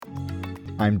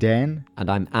I'm Dan. And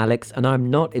I'm Alex, and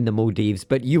I'm not in the Maldives,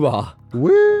 but you are.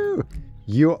 Woo!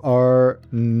 You are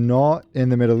not in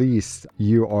the Middle East.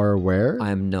 You are where? I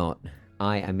am not.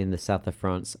 I am in the south of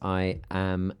France. I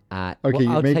am at... Okay,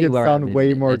 you I'll make tell you it where I am sound in a way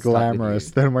minute. more Let's start with glamorous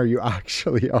you. than where you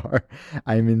actually are.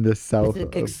 I'm in the south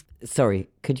of... Sorry,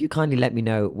 could you kindly let me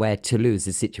know where Toulouse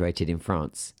is situated in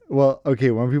France? Well, okay,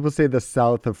 when people say the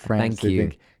south of France, Thank they you.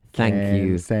 think Thank Cannes,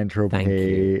 you. Thank you.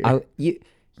 Saint-Tropez. Oh,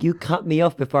 you cut me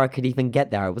off before I could even get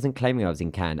there. I wasn't claiming I was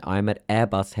in Cannes. I'm at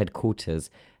Airbus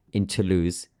headquarters in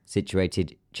Toulouse,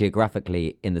 situated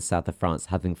geographically in the south of France,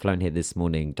 having flown here this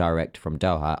morning direct from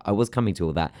Doha. I was coming to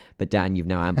all that, but Dan, you've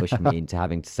now ambushed me into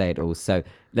having to say it all. So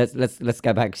let's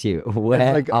go back to you. It's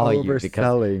Where like are you? Because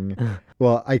overselling.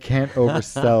 Well, I can't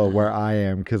oversell where I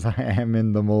am because I am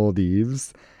in the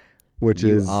Maldives, which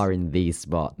you is... are in the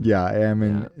spot. Yeah, I am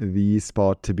Yeah. in the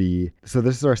spot to be. So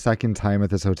this is our second time at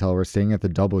this hotel. We're staying at the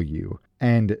W.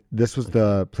 And this was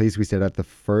the place we stayed at the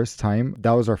first time.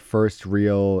 That was our first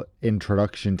real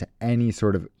introduction to any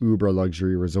sort of uber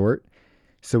luxury resort.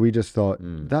 So we just thought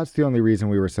that's the only reason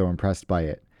we were so impressed by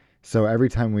it. So every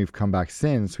time we've come back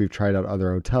since, we've tried out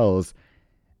other hotels,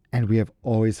 and we have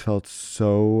always felt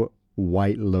so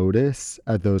White Lotus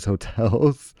at those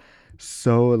hotels.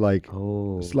 So like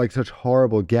such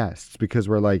horrible guests because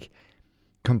we're like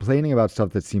complaining about stuff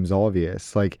that seems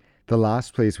obvious. Like the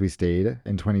last place we stayed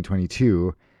in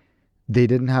 2022, they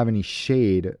didn't have any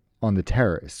shade on the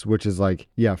terrace, which is like,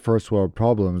 yeah, first world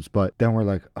problems. But then we're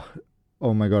like,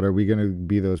 oh my God, are we going to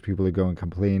be those people who go and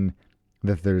complain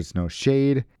that there's no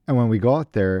shade? And when we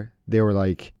got there, they were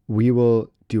like, we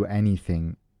will do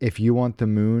anything. If you want the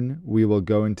moon, we will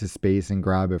go into space and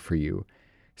grab it for you.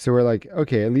 So we're like,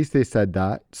 okay, at least they said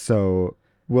that. So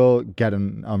we'll get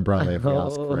an umbrella if we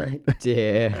ask for it. Oh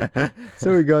dear.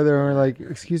 So we go there and we're like,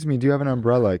 excuse me, do you have an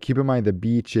umbrella? Keep in mind the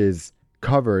beach is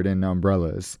covered in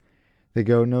umbrellas. They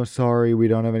go, no, sorry, we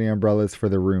don't have any umbrellas for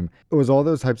the room. It was all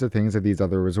those types of things at these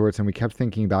other resorts. And we kept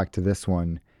thinking back to this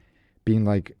one, being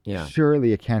like, Yeah.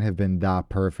 surely it can't have been that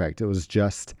perfect. It was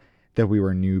just that we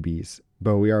were newbies.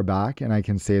 But we are back. And I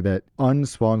can say that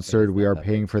unsponsored, we are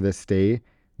paying for this stay.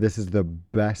 This is the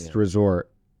best resort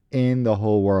in the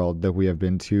whole world that we have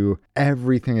been to.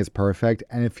 Everything is perfect,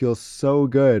 and it feels so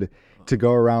good to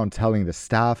go around telling the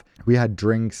staff. We had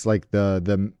drinks, like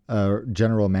the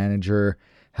general manager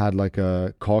had like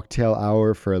a cocktail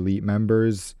hour for elite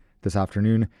members this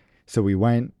afternoon. So we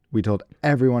went, we told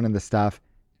everyone in the staff,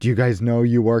 do you guys know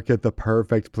you work at the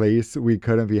perfect place? We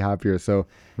couldn't be happier. So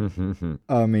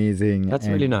amazing. That's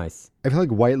And really nice. I feel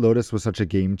like White Lotus was such a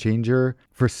game changer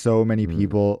for so many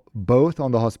people, both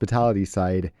on the hospitality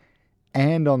side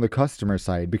and on the customer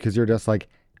side, because you're just like,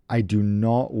 I do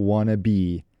not want to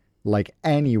be like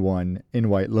anyone in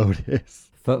White Lotus.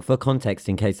 For context,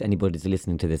 in case anybody's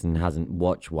listening to this and hasn't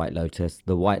watched White Lotus,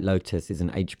 The White Lotus is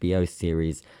an HBO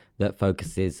series that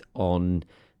focuses on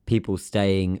people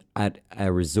staying at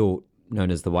a resort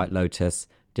known as the White Lotus,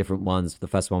 different ones. The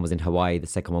first one was in Hawaii, the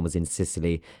second one was in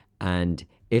Sicily, and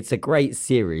it's a great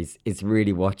series. It's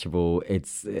really watchable.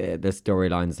 It's the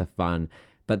storylines are fun,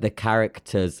 but the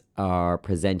characters are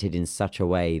presented in such a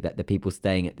way that the people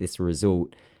staying at this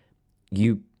resort,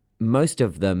 most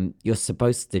of them you're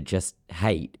supposed to just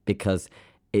hate because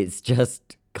it's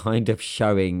just kind of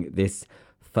showing this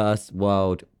first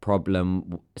world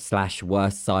problem /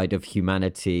 worst side of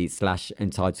humanity /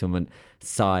 entitlement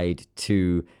side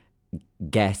to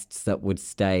guests that would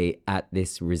stay at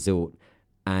this resort.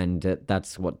 And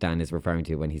that's what Dan is referring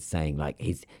to when he's saying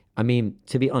I mean,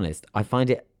 to be honest, I find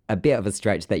it a bit of a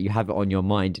stretch that you have it on your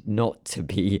mind not to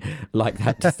be like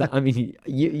that. I mean,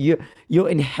 you're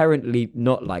inherently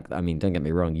not like that. I mean, don't get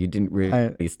me wrong. You didn't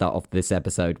really start off this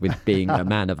episode with being a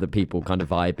man of the people kind of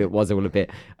vibe. It was all a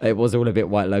bit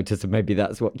White Lotus, and maybe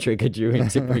that's what triggered you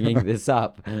into bringing this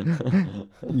up.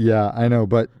 Yeah, I know,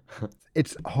 but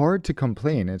it's hard to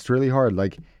complain. It's really hard.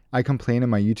 Like, I complain in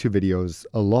my YouTube videos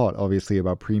a lot, obviously,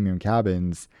 about premium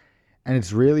cabins, and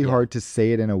it's really hard to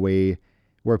say it in a way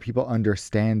where people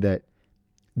understand that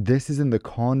this is in the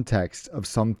context of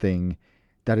something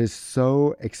that is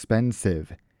so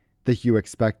expensive that you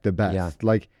expect the best. Yeah.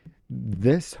 Like,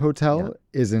 this hotel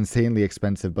is insanely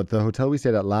expensive, but the hotel we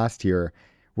stayed at last year,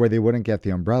 where they wouldn't get the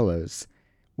umbrellas,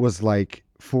 was like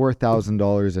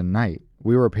 $4,000 a night.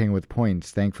 We were paying with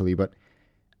points, thankfully, but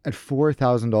at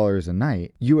 $4,000 a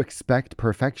night, you expect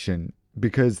perfection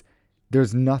because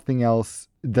there's nothing else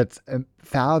that's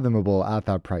fathomable at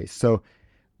that price. So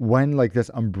when like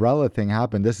this umbrella thing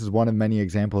happened, this is one of many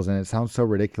examples, and it sounds so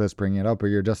ridiculous bringing it up, but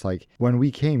you're just like, when we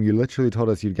came, you literally told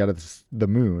us you'd get us the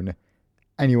moon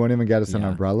and you won't even get us an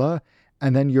umbrella.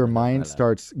 And then your mind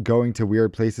starts going to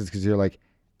weird places because you're like,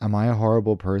 am I a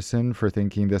horrible person for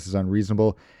thinking this is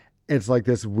unreasonable? It's like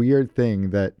this weird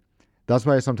thing that's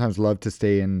why I sometimes love to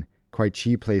stay in quite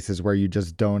cheap places where you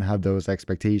just don't have those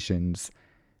expectations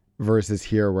versus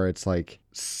here where it's like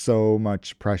so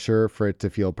much pressure for it to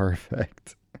feel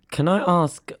perfect. Can I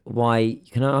ask why?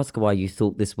 Can I ask why you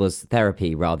thought this was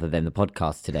therapy rather than the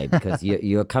podcast today? Because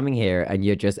you're coming here and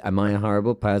you're just, am I a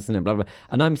horrible person and blah blah.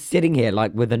 And I'm sitting here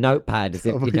like with a notepad, as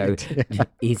if So yeah.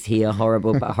 is he a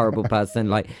horrible person?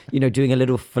 Like doing a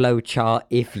little flow chart.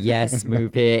 If yes,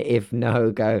 move here. If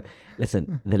no, go.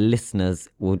 Listen, the listeners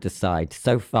will decide.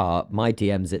 So far, my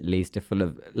DMs at least are full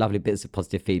of lovely bits of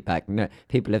positive feedback. No,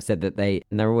 people have said that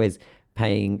and they're always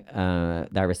paying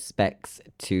their respects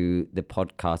to the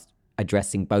podcast,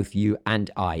 addressing both you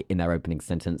and I in their opening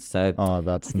sentence. So Oh,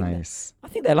 that's nice. I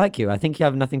think they like you. I think you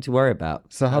have nothing to worry about.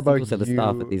 So how I think about also the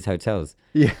staff at these hotels.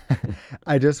 Yeah,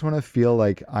 I just want to feel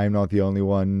like I'm not the only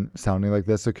one sounding like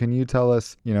this. So can you tell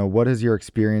us, what has your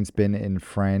experience been in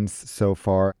France so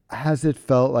far? Has it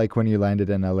felt like when you landed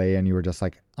in LA and you were just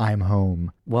like, I'm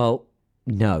home? Well,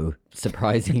 no,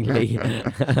 surprisingly,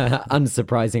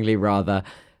 unsurprisingly rather.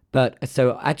 But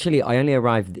so actually, I only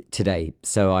arrived today.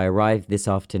 So I arrived this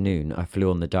afternoon. I flew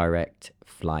on the direct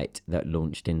flight that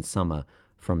launched in summer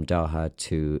from Doha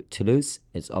to Toulouse.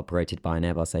 It's operated by an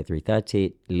Airbus A330.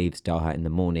 It leaves Doha in the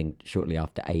morning shortly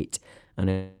after 8 and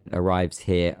it arrives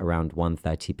here around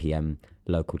 1:30 p.m.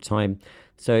 local time.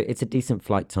 So it's a decent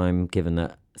flight time given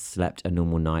that I slept a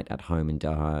normal night at home in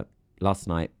Doha last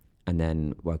night and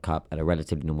then woke up at a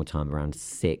relatively normal time around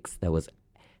 6. There was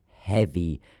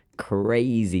heavy,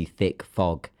 crazy thick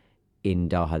fog in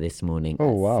Doha this morning Oh,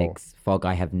 at wow. 6. Fog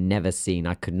I have never seen.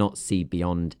 I could not see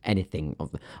beyond anything.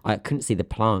 I couldn't see the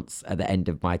plants at the end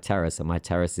of my terrace, and my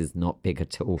terrace is not big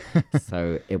at all.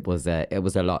 So it was a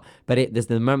lot. But there's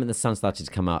the moment the sun started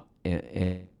to come up,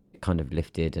 it kind of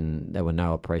lifted, and there were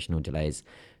no operational delays.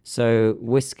 So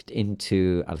whisked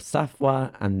into Al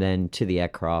Safwa and then to the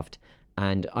aircraft.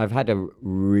 And I've had a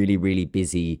really, really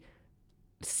busy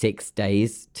 6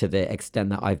 days to the extent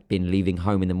that I've been leaving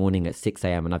home in the morning at 6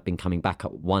 a.m. and I've been coming back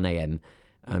at 1 a.m.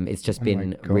 It's just Oh my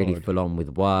been really God. full on with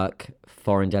work,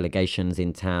 foreign delegations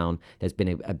in town. There's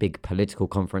been a big political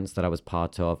conference that I was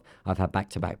part of. I've had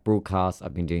back-to-back broadcasts.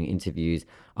 I've been doing interviews.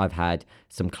 I've had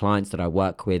some clients that I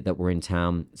work with that were in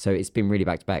town. So it's been really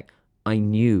back-to-back. I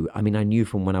knew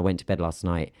from when I went to bed last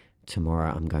night,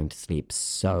 tomorrow I'm going to sleep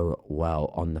so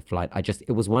well on the flight.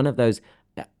 It was one of those,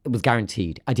 it was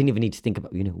guaranteed. I didn't even need to think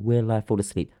about, will I fall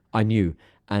asleep? I knew.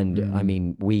 And I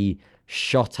mean, we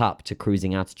shot up to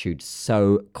cruising altitude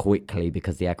so quickly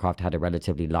because the aircraft had a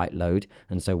relatively light load.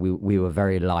 And so we were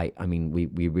very light. I mean, we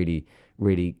really,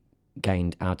 really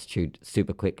gained altitude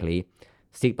super quickly.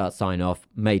 Seatbelt sign off,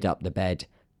 made up the bed,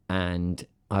 and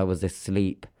I was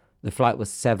asleep. The flight was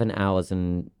 7 hours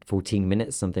and 14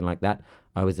 minutes, something like that.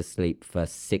 I was asleep for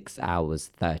 6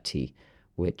 hours 30,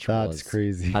 which That's was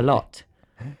crazy. a lot.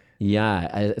 Yeah,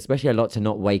 especially a lot to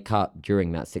not wake up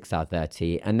during that 6 hour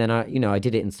 30. And then I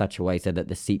did it in such a way so that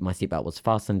my seatbelt was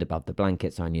fastened above the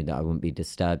blanket, so I knew that I wouldn't be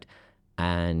disturbed.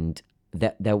 And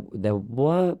there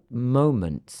were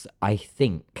moments, I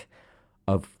think,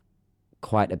 of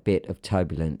quite a bit of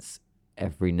turbulence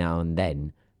every now and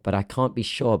then, but I can't be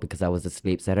sure because I was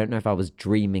asleep. So I don't know if I was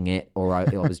dreaming it or I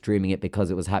was dreaming it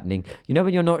because it was happening.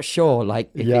 When you're not sure,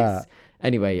 like if Yeah. it's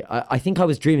anyway, I think I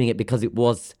was dreaming it because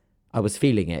I was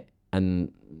feeling it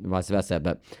and vice versa.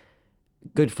 But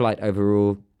good flight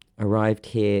overall. Arrived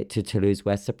here to Toulouse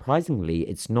where surprisingly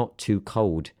it's not too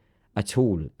cold at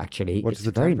all, actually. What's It's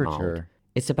the very mild. temperature?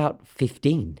 It's about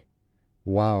 15.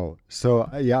 Wow. So,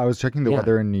 yeah, I was checking the Yeah.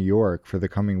 weather in New York for the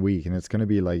coming week, and it's going to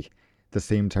be like the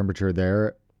same temperature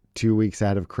there 2 weeks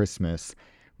out of Christmas,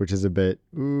 which is a bit,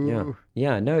 Yeah. ooh.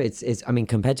 Yeah, no, I mean,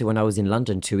 compared to when I was in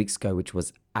London 2 weeks ago, which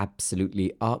was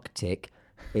absolutely Arctic,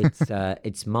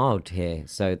 it's mild here,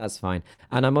 so that's fine.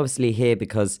 And I'm obviously here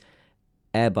because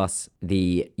Airbus,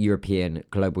 the European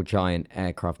global giant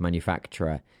aircraft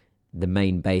manufacturer, the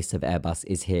main base of Airbus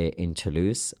is here in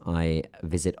Toulouse. I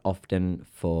visit often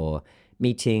for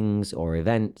meetings or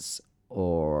events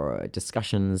or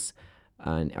discussions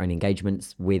and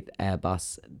engagements with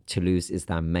Airbus. Toulouse is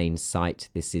their main site.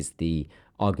 This is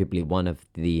arguably one of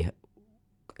the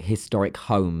historic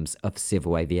homes of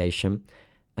civil aviation,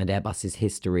 and Airbus's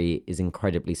history is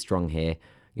incredibly strong here.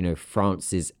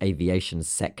 France's aviation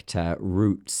sector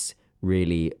roots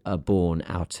really are born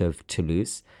out of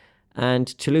Toulouse. And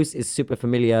Toulouse is super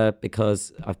familiar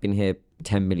because I've been here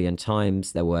 10 million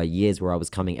times. There were years where I was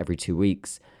coming every 2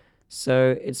 weeks.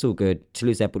 So it's all good.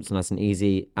 Toulouse Airport's nice and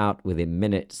easy, out within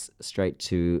minutes, straight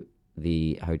to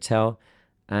the hotel.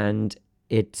 And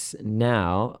It's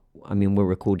now, I mean, we're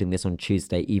recording this on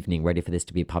Tuesday evening, ready for this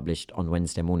to be published on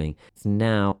Wednesday morning. It's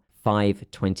now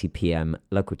 5:20 p.m.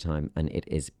 local time, and it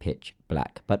is pitch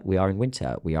black. But we are in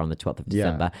winter. We are on the 12th of Yeah.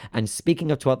 December. And speaking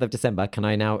of 12th of December, can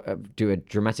I now do a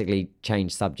dramatically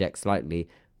change subject slightly?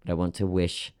 But I want to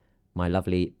wish my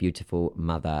lovely, beautiful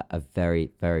mother a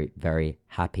very, very, very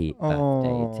happy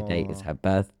birthday. Today is Oh, her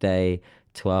birthday,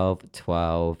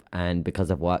 12/12, and because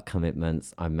of work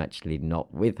commitments, I'm actually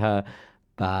not with her,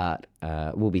 but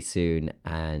we'll be soon,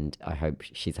 and I hope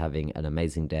she's having an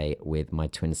amazing day with my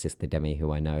twin sister Demi,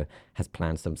 who I know has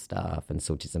planned some stuff and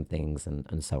sorted some things,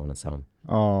 and so on and so on.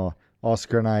 oh,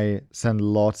 Oscar and I send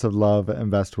lots of love and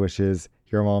best wishes.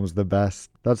 Your mom's the best.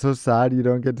 That's so sad you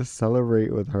don't get to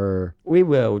celebrate with her. We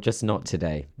will, just not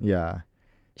today. Yeah.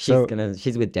 She's So, gonna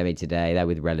she's with Demi today. They're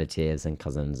with relatives and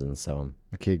cousins and so on.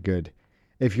 okay, good.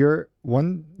 If you're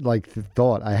one like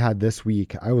thought I had this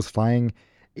week, I was flying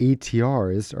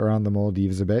ATRs around the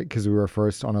Maldives a bit because we were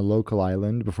first on a local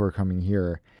island before coming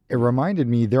here. It reminded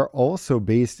me they're also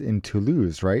based in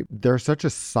Toulouse, right? They're such a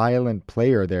silent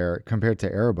player there compared to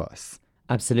Airbus.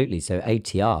 Absolutely. So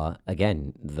ATR,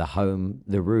 again, the home,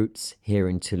 the roots here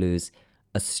in Toulouse,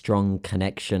 a strong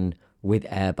connection with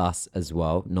Airbus as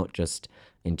well, not just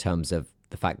in terms of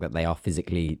the fact that they are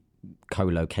physically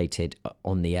co-located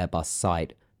on the Airbus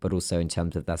site, but also in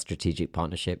terms of that strategic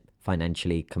partnership,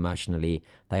 financially, commercially,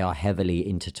 they are heavily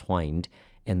intertwined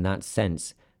in that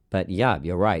sense. But yeah,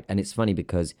 you're right. And it's funny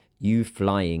because you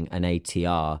flying an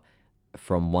ATR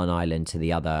from one island to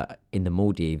the other in the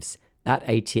Maldives, that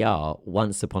ATR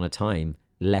once upon a time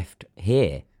left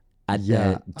here at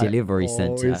Yeah, the I delivery always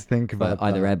center think for about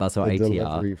either that, Airbus or the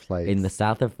ATR delivery in the flights.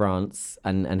 south of France,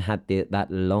 and had that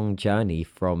long journey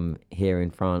from here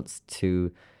in France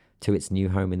to its new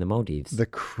home in the Maldives. The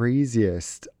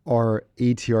craziest are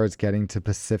ATRs getting to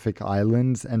Pacific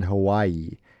Islands and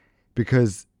Hawaii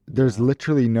because there's Yeah.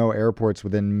 literally no airports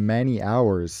within many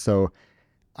hours. So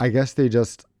I guess they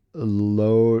just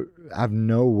load, have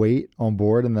no weight on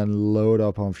board and then load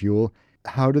up on fuel.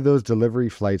 How do those delivery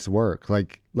flights work?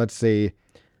 Like, let's say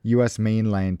US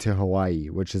mainland to Hawaii,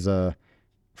 which is a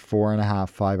 4.5,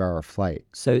 5 hour flight.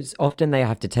 So it's often they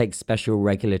have to take special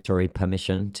regulatory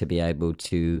permission to be able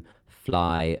to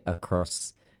fly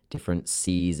across different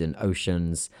seas and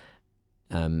oceans.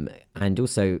 And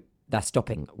also they're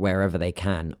stopping wherever they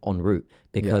can en route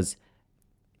Yeah. because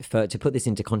to put this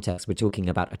into context, we're talking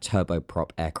about a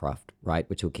turboprop aircraft, right?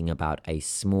 We're talking about a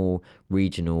small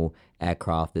regional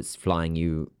aircraft that's flying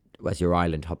you as your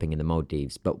island hopping in the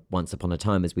Maldives. But once upon a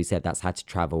time, as we said, that's had to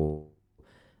travel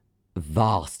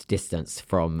vast distance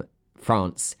from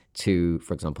France to,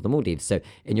 for example, the Maldives. So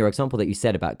in your example that you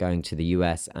said about going to the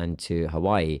US and to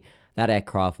Hawaii, that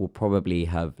aircraft will probably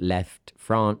have left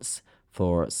France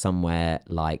for somewhere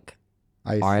like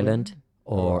Ireland, Iceland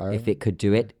or or if Ireland? it could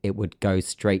do it, it would go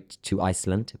straight to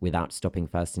Iceland without stopping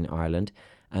first in Ireland.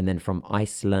 And then from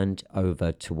Iceland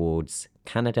over towards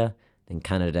Canada, then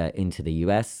Canada into the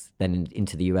US, then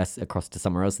into the US across to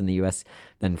somewhere else in the US,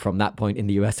 then from that point in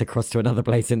the US across to another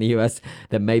place in the US,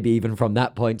 then maybe even from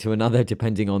that point to another,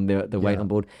 depending on the weight Yeah. on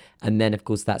board. And then, of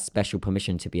course, that special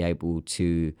permission to be able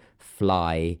to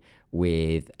fly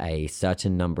with a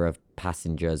certain number of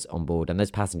passengers on board. And those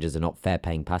passengers are not fare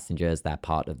paying passengers. They're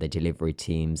part of the delivery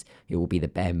teams. It will be the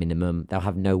bare minimum. They'll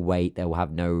have no weight. They will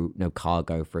have no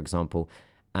cargo, for example.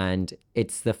 And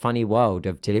it's the funny world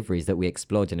of deliveries that we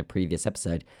explored in a previous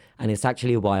episode. And it's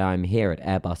actually why I'm here at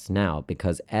Airbus now,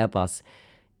 because Airbus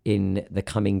in the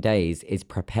coming days is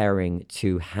preparing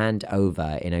to hand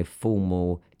over in a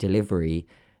formal delivery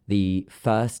the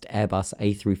first Airbus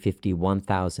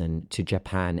A350-1000 to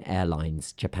Japan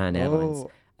Airlines. Japan Airlines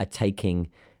Oh, are taking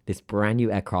this brand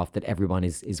new aircraft that everyone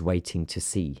is waiting to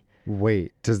see.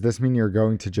 wait. Does this mean you're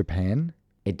going to Japan?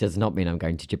 It does not mean I'm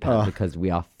going to Japan Oh, because we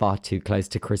are far too close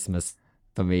to Christmas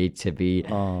for me to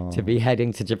oh, be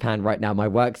heading to Japan right now. My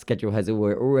work schedule has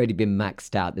already been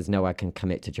maxed out. There's no way I can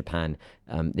commit to Japan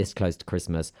this close to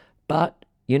Christmas. But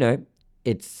you know,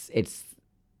 it's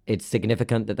it's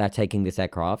significant that they're taking this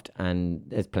aircraft, and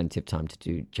there's plenty of time to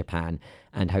do Japan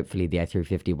and hopefully the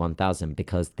A350-1000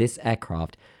 because this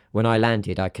aircraft, when I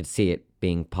landed, I could see it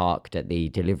being parked at the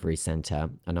delivery center,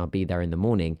 and I'll be there in the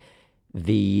morning.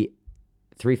 The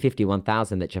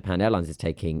 350-1000 that Japan Airlines is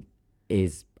taking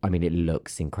is, I mean, it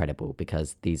looks incredible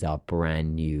because these are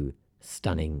brand new,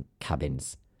 stunning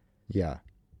cabins. yeah.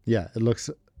 Yeah, it looks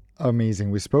amazing.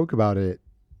 We spoke about it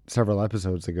several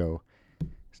episodes ago.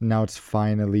 Now it's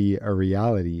finally a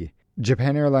reality.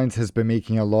 Japan Airlines has been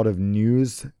making a lot of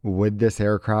news with this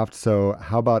aircraft. So,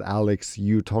 how about Alex?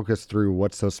 You talk us through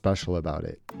what's so special about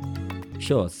it.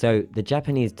 Sure. So the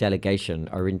Japanese delegation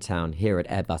are in town here at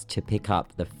Airbus to pick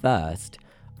up the first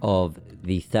of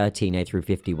the 13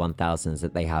 A350-1000s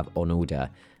that they have on order.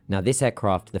 Now, this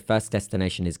aircraft, the first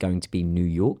destination is going to be New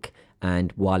York,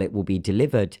 and while it will be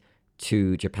delivered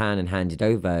to Japan and handed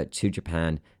over to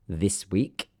Japan this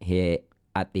week here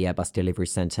at the Airbus Delivery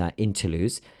Center in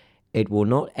Toulouse, it will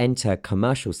not enter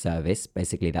commercial service.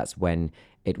 Basically, that's when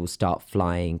it will start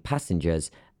flying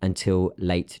passengers until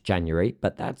late January,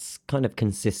 but that's kind of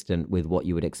consistent with what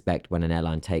you would expect when an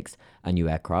airline takes a new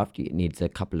aircraft. It needs a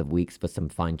couple of weeks for some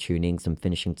fine tuning, some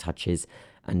finishing touches,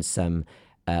 and some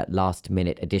last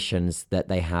minute additions that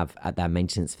they have at their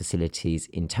maintenance facilities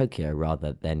in Tokyo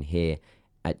rather than here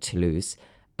at Toulouse.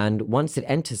 And once it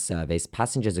enters service,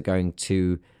 passengers are going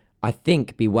to, I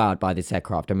think, be wowed by this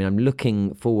aircraft. I mean, I'm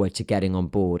looking forward to getting on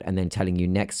board and then telling you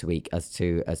next week as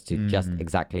to just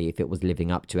exactly if it was living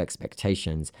up to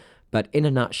expectations. But in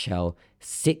a nutshell,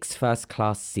 6 first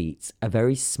class seats, a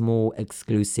very small,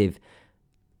 exclusive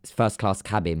first class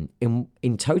cabin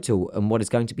in total, and what is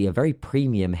going to be a very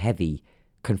premium heavy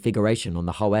configuration on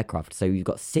the whole aircraft. So you've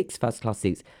got 6 first class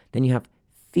seats, then you have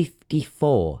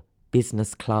 54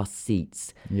 business class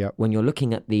seats. Yep. When you're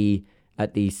looking at the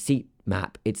seat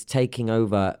map, it's taking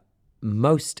over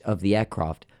most of the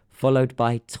aircraft, followed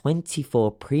by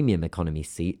 24 premium economy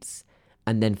seats,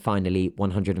 and then finally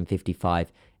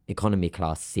 155 economy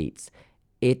class seats.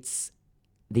 It's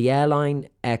the airline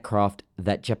aircraft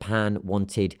that Japan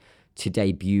wanted to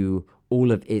debut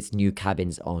all of its new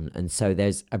cabins on. And so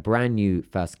there's a brand new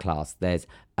first class, there's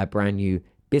a brand new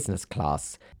business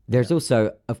class. There's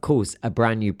also, of course, a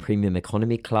brand new premium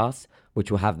economy class, which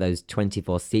will have those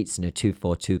 24 seats in a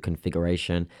 242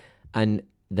 configuration. And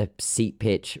the seat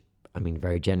pitch, I mean,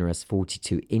 very generous,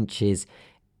 42 inches.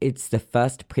 It's the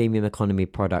first premium economy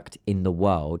product in the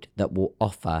world that will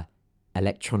offer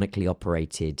electronically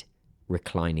operated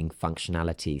reclining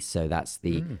functionality. So that's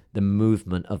the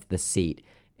movement of the seat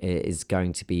is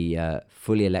going to be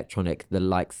fully electronic, the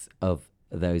likes of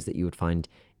those that you would find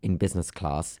in business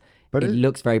class. But it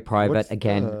looks very private.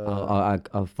 Again,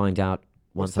 I'll find out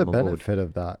once I'm on board. What's the benefit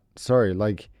of that? Sorry,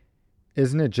 like,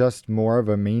 isn't it just more of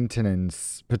a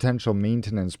potential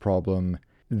maintenance problem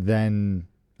than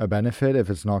a benefit if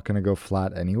it's not going to go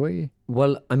flat anyway?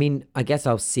 Well, I mean, I guess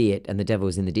I'll see it, and the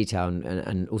devil's in the detail,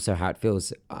 and also how it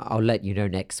feels. I'll let you know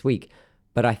next week.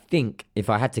 But I think, if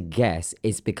I had to guess,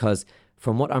 it's because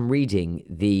from what I'm reading,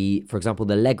 for example,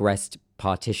 the leg rest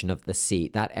partition of the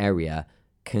seat, that area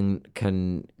can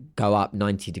go up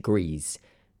 90 degrees.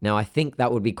 Now, I think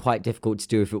that would be quite difficult to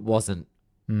do if it wasn't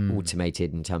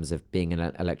automated in terms of being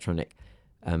an electronic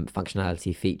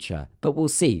functionality feature. But we'll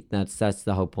see. That's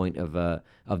the whole point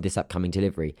of this upcoming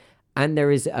delivery. And there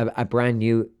is a brand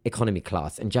new economy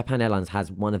class. And Japan Airlines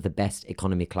has one of the best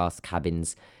economy class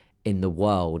cabins in the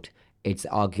world. It's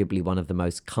arguably one of the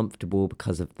most comfortable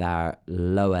because of their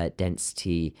lower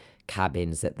density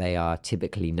cabins that they are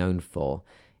typically known for.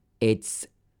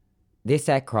 This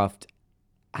aircraft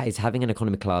is having an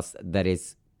economy class that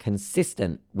is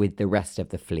consistent with the rest of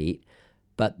the fleet,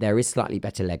 but there is slightly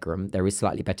better legroom, there is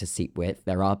slightly better seat width,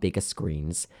 there are bigger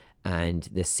screens, and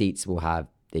the seats will have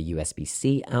the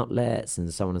USB-C outlets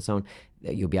and so on and so on.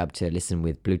 You'll be able to listen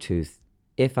with Bluetooth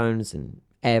earphones and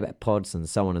AirPods and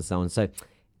so on and so on. So,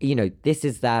 this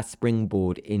is their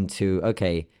springboard into,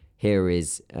 okay, here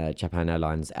is Japan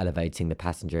Airlines elevating the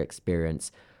passenger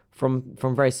experience from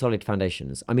very solid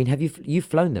foundations. I mean, you've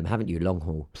flown them, haven't you, long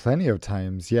haul? Plenty of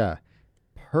times, yeah.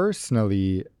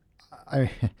 Personally,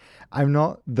 I'm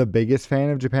not the biggest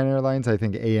fan of Japan Airlines. I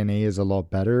think ANA is a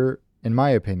lot better, in my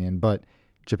opinion, but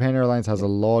Japan Airlines has a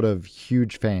lot of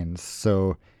huge fans,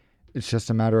 so it's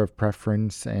just a matter of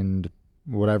preference and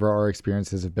whatever our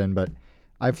experiences have been. But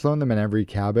I've flown them in every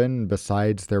cabin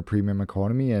besides their premium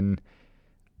economy, and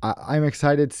I'm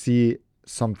excited to see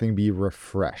something be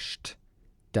refreshed.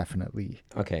 Definitely.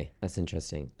 Okay, that's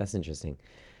interesting.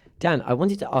 Dan, I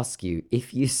wanted to ask you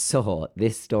if you saw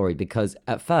this story, because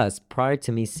at first, prior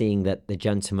to me seeing that the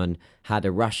gentleman had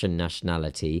a Russian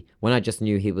nationality, when I just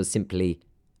knew he was simply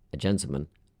a gentleman,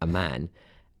 a man,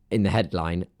 in the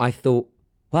headline, I thought,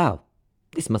 wow,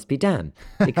 this must be Dan.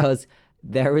 Because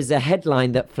there is a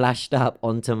headline that flashed up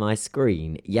onto my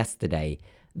screen yesterday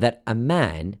that a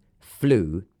man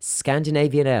flew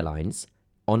Scandinavian Airlines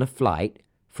on a flight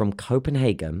from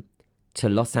Copenhagen to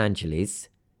Los Angeles.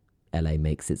 LA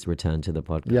makes its return to the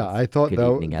podcast. Yeah, I thought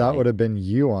that would have been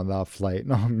you on that flight,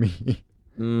 not me.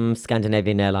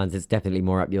 Scandinavian Airlines is definitely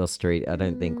more up your street. I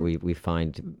don't think we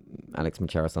find Alex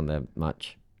Macheras on there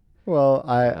much. Well,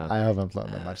 I haven't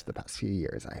flown them much the past few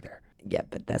years either. Yeah,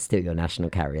 but that's still your national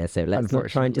carrier, so let's not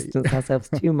try and Unfortunately. distance ourselves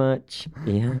too much.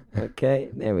 Yeah, okay,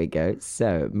 there we go.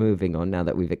 So, moving on now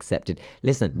that we've accepted.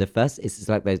 Listen, the first is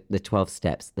like the 12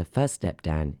 steps. The first step,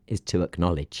 Dan, is to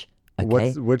acknowledge,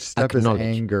 okay? Which step is Acknowledge.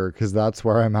 anger? Because that's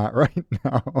where I'm at right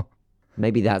now.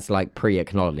 Maybe that's like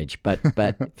pre-acknowledge, but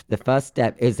the first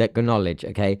step is acknowledge,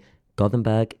 okay?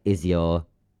 Gothenburg is your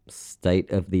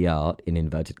state of the art, in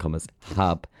inverted commas,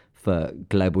 hub for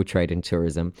global trade and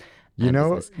tourism and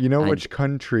business. You know And which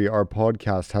country our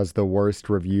podcast has the worst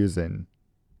reviews in?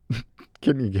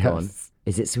 Can you go on. guess?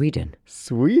 Is it Sweden?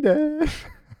 Sweden.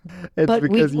 It's But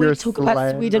because we you're talk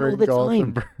about Sweden all slandering the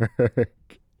time. Gothenburg.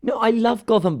 No, I love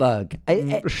Gothenburg.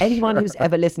 Anyone who's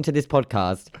ever listened to this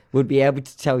podcast would be able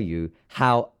to tell you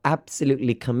how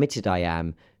absolutely committed I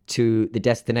am to the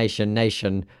destination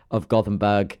nation of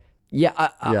Gothenburg. Yeah,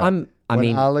 Yeah. I When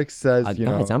mean, Alex says,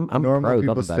 guys, I'm normal pro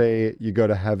people Gothenburg. say you go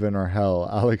to heaven or hell.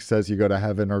 Alex says you go to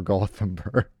heaven or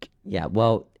Gothenburg. Yeah,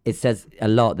 well, it says a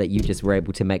lot that you just were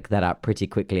able to make that up pretty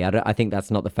quickly. I think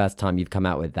that's not the first time you've come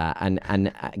out with that.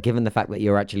 And given the fact that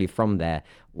you're actually from there,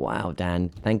 wow, Dan,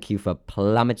 thank you for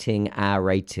plummeting our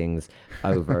ratings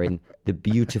over in the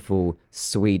beautiful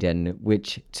Sweden,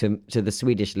 which to the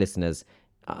Swedish listeners,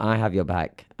 I have your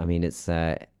back. I mean, it's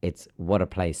what a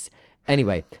place.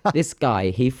 Anyway, this guy,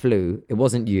 he flew, it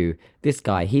wasn't you, this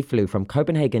guy, he flew from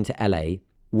Copenhagen to LA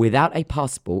without a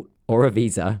passport or a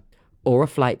visa or a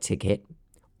flight ticket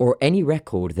or any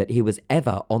record that he was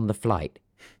ever on the flight.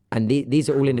 And these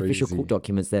are all in official Crazy. court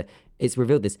documents that it's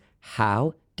revealed this.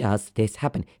 How does this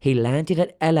happen? He landed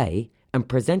at LA and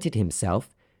presented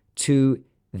himself to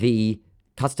the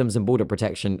Customs and Border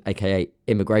Protection, aka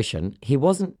immigration. He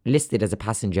wasn't listed as a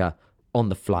passenger on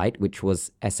the flight, which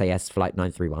was SAS Flight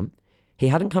 931. He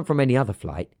hadn't come from any other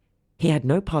flight. He had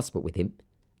no passport with him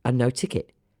and no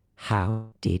ticket.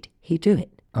 How did he do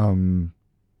it? I'm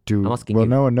asking you.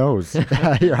 No one knows.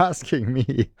 You're asking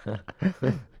me.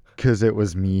 Because it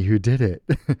was me who did it.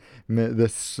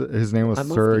 His name was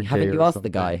Sergey. Haven't you or asked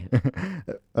the something. guy?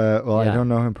 I Yeah. don't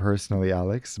know him personally,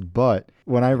 Alex, but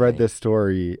when I read this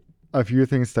story, a few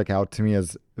things stuck out to me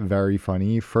as very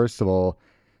funny. First of all,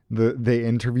 they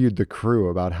interviewed the crew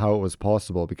about how it was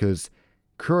possible because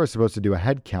crew are supposed to do a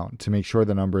head count to make sure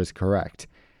the number is correct.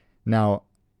 Now,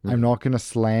 I'm not going to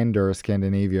slander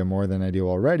Scandinavia more than I do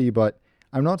already, but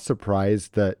I'm not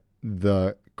surprised that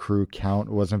the crew count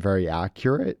wasn't very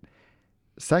accurate.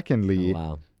 Secondly, Oh,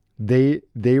 wow. they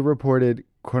reported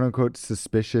quote unquote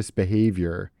suspicious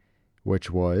behavior, which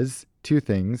was two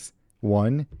things.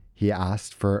 One, he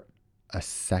asked for a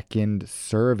second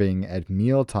serving at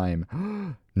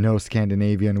mealtime. No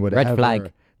Scandinavian would Red ever.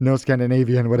 flag. No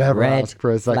Scandinavian would ever Red ask for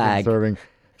a second flag. serving.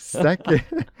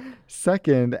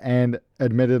 Second, and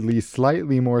admittedly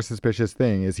slightly more suspicious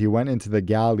thing is he went into the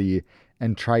galley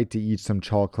and tried to eat some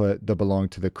chocolate that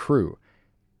belonged to the crew.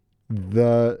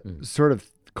 The sort of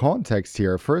context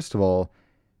here, first of all,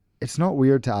 it's not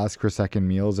weird to ask for second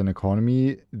meals in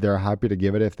economy. They're happy to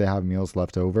give it if they have meals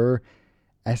left over.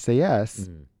 SAS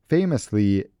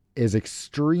famously is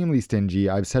extremely stingy.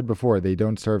 I've said before, they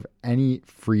don't serve any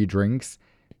free drinks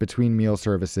between meal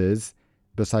services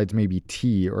besides maybe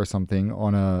tea or something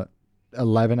on a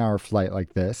 11-hour flight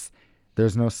like this.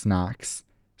 There's no snacks.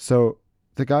 So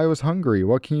the guy was hungry.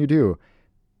 What can you do?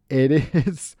 It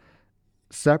is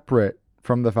separate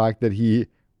from the fact that he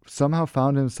somehow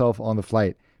found himself on the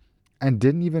flight and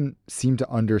didn't even seem to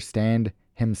understand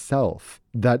himself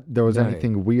that there was No.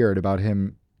 anything weird about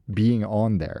him being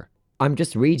on there. I'm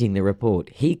just reading the report.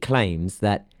 He claims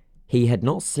that he had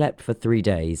not slept for 3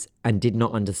 days and did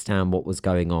not understand what was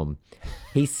going on.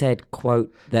 He said,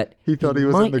 quote, that He thought he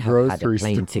was in might the have had a grocery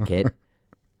plane store. ticket.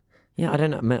 Yeah, I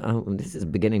don't know. This is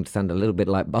beginning to sound a little bit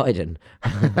like Biden.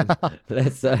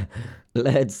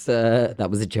 That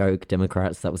was a joke,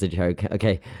 Democrats. That was a joke.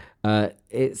 Okay.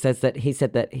 It says that he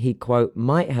said that he, quote,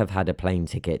 might have had a plane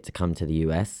ticket to come to the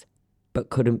US, but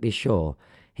couldn't be sure.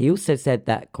 He also said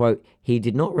that, quote, he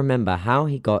did not remember how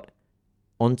he got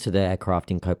onto the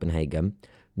aircraft in Copenhagen,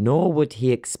 nor would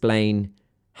he explain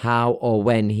how or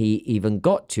when he even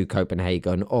got to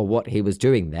Copenhagen or what he was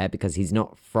doing there because he's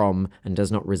not from and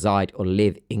does not reside or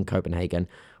live in Copenhagen.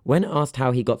 When asked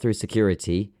how he got through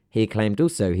security, he claimed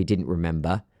also he didn't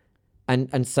remember.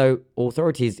 And so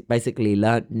authorities basically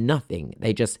learned nothing.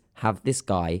 They just have this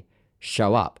guy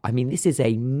show up. I mean, this is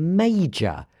a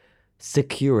major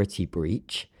security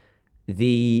breach.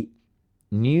 The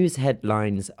news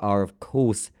headlines are, of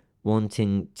course,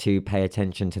 wanting to pay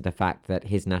attention to the fact that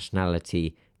his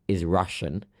nationality is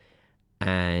Russian.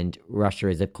 And Russia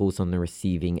is, of course, on the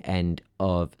receiving end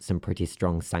of some pretty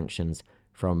strong sanctions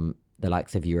from the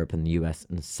likes of Europe and the US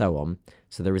and so on.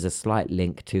 So there is a slight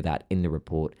link to that in the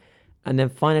report. And then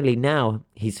finally, now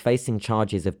he's facing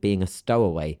charges of being a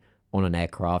stowaway on an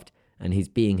aircraft, and he's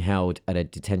being held at a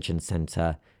detention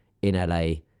center in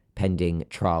LA pending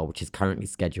trial, which is currently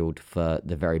scheduled for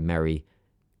the very merry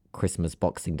Christmas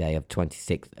Boxing Day of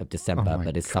 26th of December,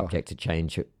 but is subject to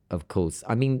change, of course.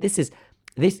 I mean, this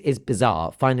is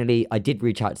bizarre. Finally, I did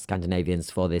reach out to Scandinavians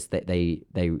for this, that they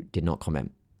did not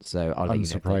comment. So I'll let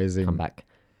you know if they come back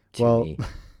to me.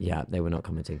 Yeah, they were not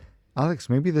commenting. Alex,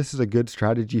 maybe this is a good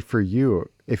strategy for you.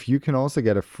 If you can also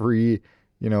get a free,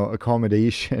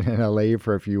 accommodation in LA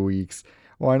for a few weeks,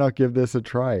 why not give this a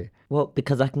try? Well,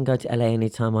 because I can go to LA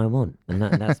anytime I want, and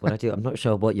that's what I do. I'm not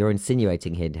sure what you're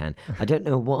insinuating here, Dan. I don't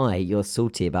know why you're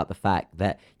salty about the fact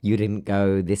that you didn't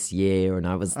go this year and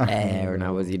I was there and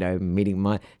I was,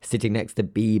 sitting next to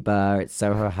Bieber at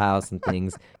Soho House and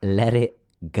things. Let it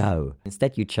go.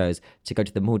 Instead, you chose to go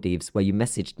to the Maldives, where you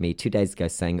messaged me 2 days ago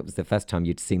saying it was the first time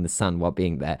you'd seen the sun while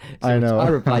being there. So I know. I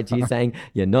replied to you saying,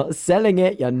 you're not selling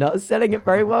it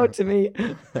very well to me.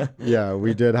 Yeah,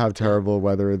 we did have terrible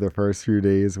weather the first few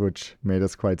days, which made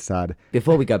us quite sad.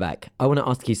 Before we go back, I want to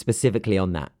ask you specifically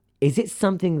on that. Is it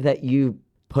something that you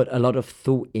put a lot of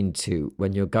thought into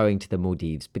when you're going to the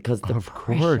Maldives? Because the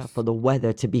pressure for the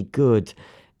weather to be good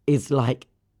is like,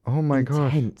 oh my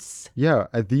intense. gosh. Yeah,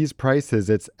 at these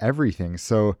prices, it's everything.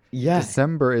 So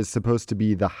December is supposed to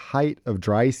be the height of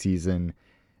dry season.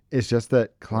 It's just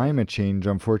that climate change,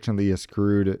 unfortunately, has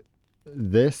screwed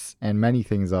this and many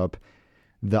things up.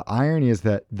 The irony is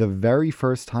that the very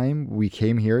first time we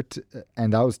came here,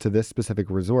 and that was to this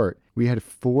specific resort, we had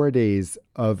 4 days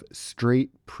of straight,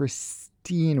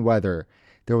 pristine weather.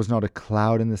 There was not a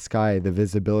cloud in the sky. The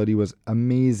visibility was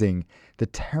amazing. The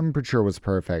temperature was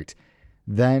perfect.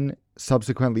 Then,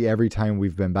 subsequently, every time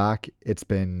we've been back, it's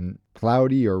been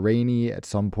cloudy or rainy at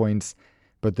some points.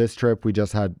 But this trip, we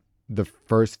just had the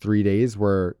first 3 days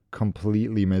were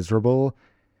completely miserable,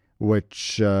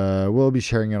 which we'll be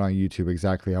sharing it on YouTube,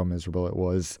 exactly how miserable it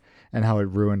was and how it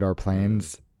ruined our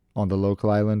plans on the local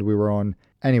island we were on.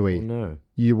 Anyway,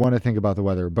 you want to think about the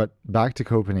weather. But back to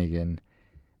Copenhagen,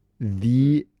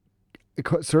 the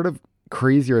sort of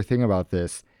crazier thing about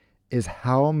this is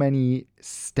how many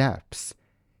steps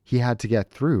he had to get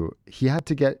through. He had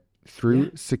to get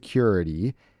through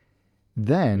security.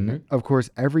 Then, of course,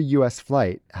 every US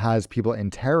flight has people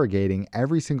interrogating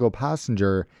every single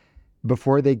passenger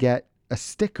before they get a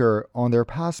sticker on their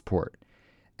passport.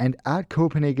 And at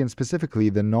Copenhagen specifically,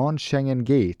 the non-Schengen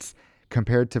gates,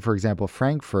 compared to, for example,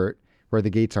 Frankfurt, where the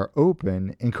gates are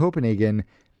open, in Copenhagen,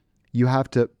 you have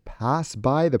to pass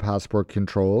by the passport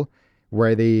control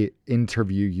where they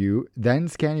interview you, then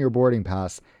scan your boarding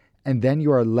pass, and then you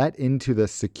are let into the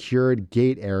secured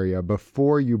gate area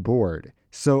before you board.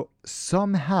 So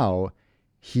somehow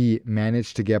he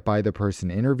managed to get by the person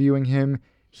interviewing him.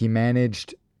 He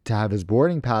managed to have his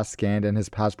boarding pass scanned and his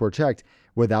passport checked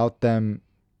without them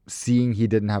seeing he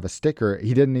didn't have a sticker.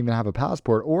 He didn't even have a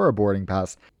passport or a boarding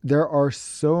pass. There are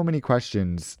so many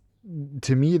questions.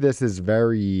 To me, this is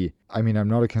very, I'm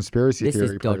not a conspiracy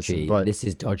theory person, but this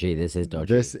is dodgy. This is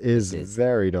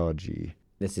very dodgy.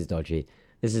 This is dodgy.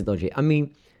 I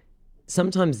mean,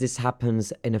 sometimes this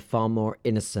happens in a far more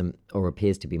innocent, or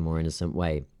appears to be more innocent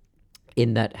way.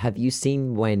 In that, have you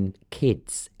seen when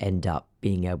kids end up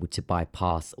being able to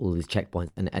bypass all these checkpoints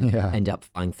and end up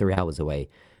flying 3 hours away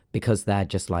because they're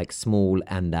just like small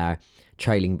and they're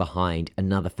trailing behind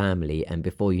another family, and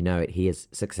before you know it, he has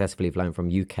successfully flown from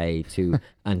UK to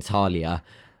Antalya,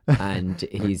 and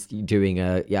he's doing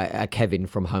a Kevin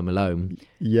from Home Alone.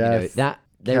 Yes,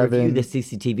 they review the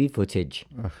CCTV footage.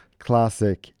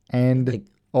 Classic. And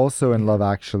also in Love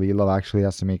Actually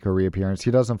has to make a reappearance. He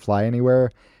doesn't fly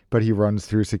anywhere, but he runs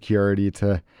through security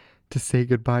to say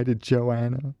goodbye to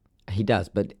Joanna. He does,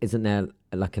 but isn't there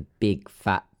like a big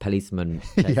fat policeman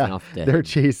chasing after him? They're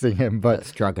chasing him, but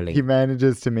struggling. He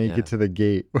manages to make it to the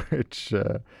gate, which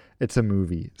it's a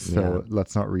movie, so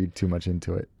let's not read too much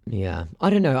into it. Yeah, I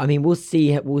don't know. I mean, we'll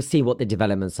see what the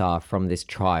developments are from this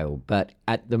trial, but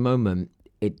at the moment,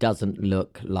 it doesn't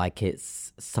look like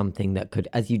it's something that could,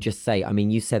 as you just say, I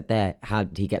mean, you said there, how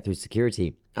did he get through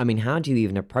security? I mean, how do you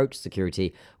even approach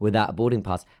security without a boarding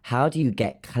pass? How do you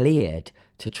get cleared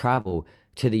to travel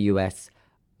to the US?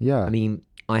 Yeah. I mean,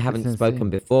 I haven't spoken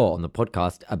before on the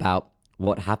podcast about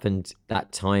what happened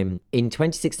that time in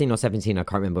 2016 or 17. I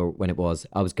can't remember when it was.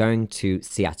 I was going to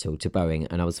Seattle to Boeing,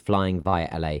 and I was flying via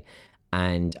LA,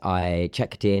 and I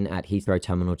checked in at Heathrow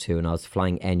Terminal 2, and I was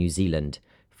flying Air New Zealand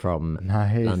from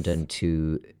London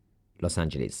to Los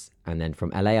Angeles. And then from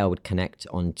LA, I would connect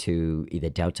onto either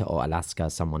Delta or Alaska, I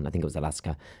think it was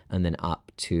Alaska, and then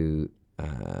up to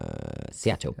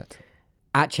Seattle.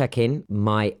 At check-in,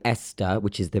 my ESTA,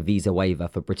 which is the visa waiver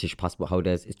for British passport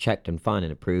holders, is checked and fine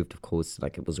and approved. Of course,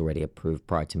 like it was already approved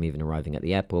prior to me even arriving at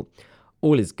the airport.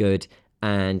 All is good.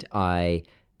 And I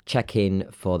check in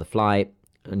for the flight.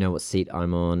 I know what seat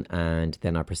I'm on. And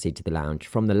then I proceed to the lounge.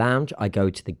 From the lounge, I go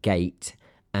to the gate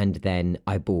and then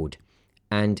I board.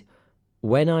 And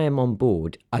when I am on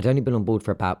board, I'd only been on board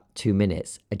for about 2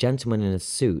 minutes. A gentleman in a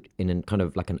suit, in a kind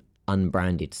of like an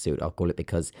unbranded suit, I'll call it,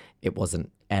 because it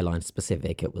wasn't airline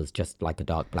specific. It was just like a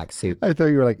dark black suit. I thought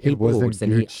you were like, it wasn't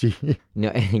Gucci.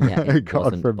 No, yeah, it God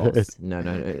wasn't forbid. Boss. No.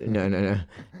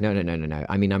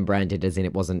 I mean, unbranded as in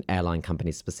it wasn't airline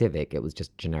company specific. It was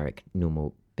just generic,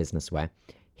 normal business wear.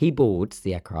 He boards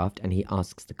the aircraft and he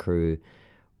asks the crew,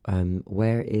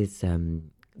 where is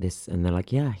this? And they're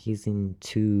like, yeah, he's in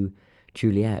 2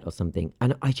 Juliet or something.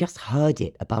 And I just heard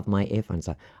it above my earphones.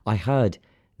 I heard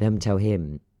them tell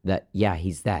him that, yeah,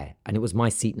 he's there. And it was my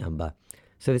seat number.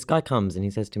 So this guy comes and he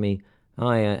says to me,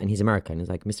 hi, and he's American. He's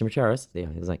like, Mr. Macheras? Yeah,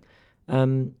 he was like,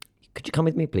 could you come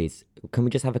with me, please? Can we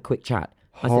just have a quick chat?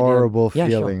 Horrible yeah,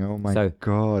 feeling. sure. Oh my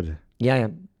God. Yeah.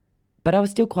 But I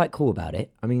was still quite cool about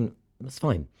it. I mean, it's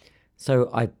fine. So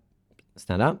I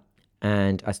stand up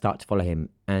and I start to follow him.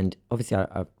 And obviously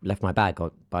I left my bag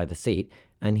by the seat.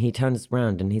 And he turns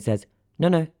around and he says,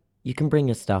 no, you can bring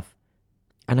your stuff.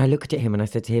 And I looked at him and I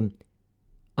said to him,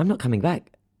 I'm not coming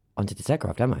back onto this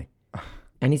aircraft, am I?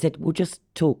 And he said, we'll just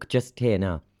talk just here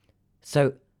now.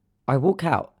 So I walk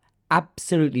out,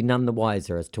 absolutely none the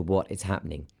wiser as to what is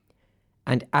happening.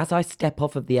 And as I step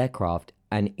off of the aircraft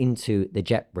and into the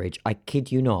jet bridge, I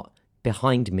kid you not,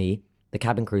 behind me, the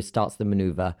cabin crew starts the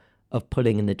maneuver of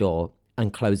pulling in the door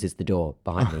and closes the door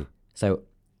behind me. So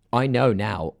I know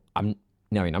now I'm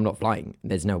not flying.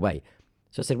 There's no way.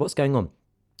 So I said, what's going on?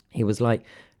 He was like,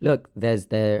 look,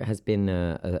 there has been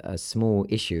a small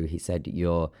issue. He said,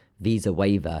 your visa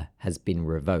waiver has been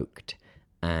revoked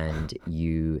and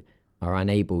you are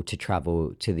unable to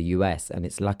travel to the US. And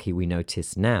it's lucky we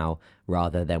notice now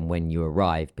rather than when you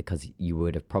arrive, because you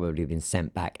would have probably been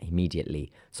sent back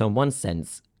immediately. So in one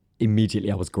sense,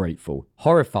 immediately I was grateful,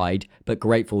 horrified, but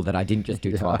grateful that I didn't just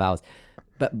do 12 hours.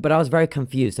 But I was very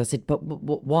confused. I said, but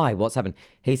why? What's happened?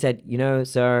 He said,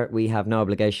 sir, we have no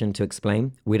obligation to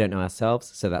explain. We don't know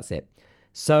ourselves, so that's it.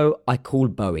 So I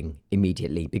called Boeing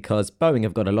immediately, because Boeing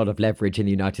have got a lot of leverage in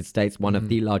the United States, one of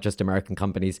the largest American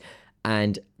companies,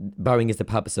 and Boeing is the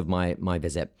purpose of my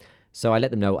visit. So I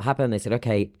let them know what happened. They said,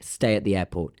 okay, stay at the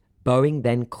airport. Boeing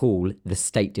then call the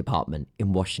State Department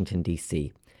in Washington,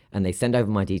 D.C., and they send over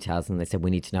my details and they said,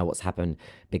 we need to know what's happened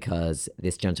because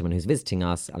this gentleman who's visiting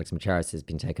us, Alex Macheras, has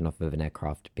been taken off of an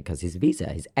aircraft because his visa,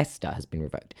 his ESTA, has been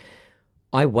revoked.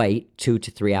 I wait 2 to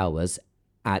 3 hours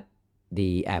at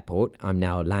the airport. I'm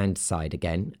now landside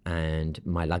again and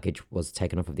my luggage was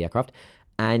taken off of the aircraft.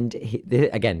 And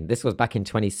again, this was back in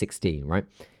 2016, right?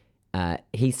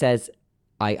 He says,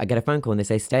 I get a phone call and they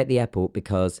say, stay at the airport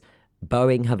because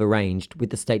Boeing have arranged with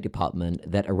the State Department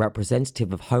that a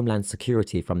representative of Homeland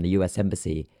Security from the US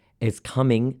Embassy is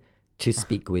coming to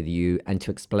speak with you and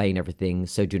to explain everything,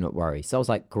 so do not worry. So I was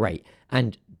like, great.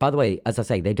 And by the way, as I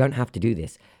say, they don't have to do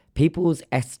this. People's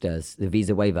ESTAs, the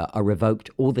visa waiver, are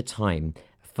revoked all the time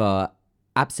for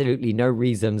absolutely no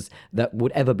reasons that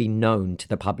would ever be known to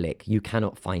the public. You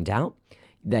cannot find out.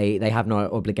 They have no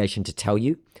obligation to tell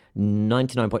you.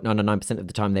 99.99% of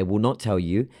the time, they will not tell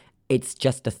you. It's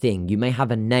just a thing. You may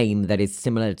have a name that is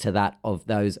similar to that of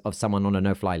those of someone on a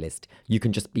no-fly list. You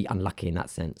can just be unlucky in that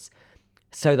sense.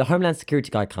 So the Homeland Security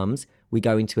guy comes. We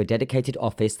go into a dedicated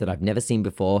office that I've never seen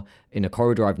before, in a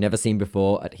corridor I've never seen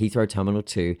before at Heathrow Terminal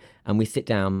 2. And we sit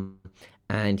down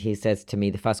and he says to me,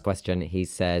 the first question, he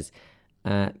says,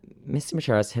 Mr.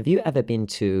 Macheras, have you ever been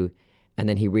to, and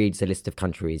then he reads a list of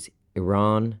countries,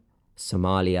 Iran,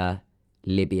 Somalia,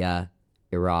 Libya,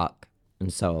 Iraq,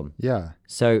 and so on. Yeah.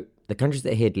 So the countries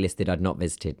that he had listed I'd not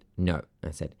visited. No,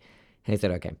 I said. He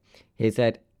said, okay. He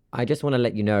said, I just want to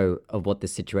let you know of what the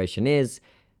situation is.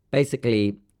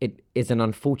 Basically, it is an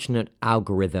unfortunate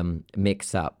algorithm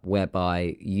mix-up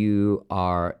whereby you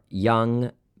are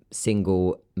young,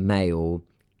 single, male,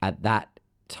 at that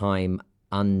time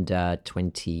under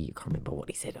 20, I can't remember what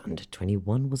he said, under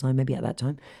 21 was I maybe at that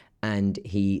time? And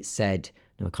he said,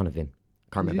 no, I can't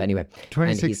remember anyway. 2016,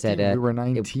 and he said, we were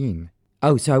 19.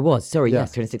 So I was. Sorry, Yeah.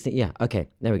 yes, 2016. Yeah, okay,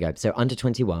 there we go. So under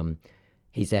 21,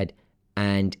 he said,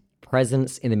 and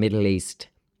presence in the Middle East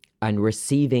and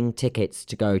receiving tickets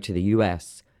to go to the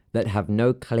US that have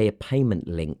no clear payment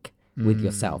link with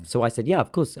yourself. So I said, yeah,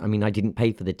 of course. I mean, I didn't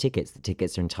pay for the tickets. The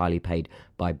tickets are entirely paid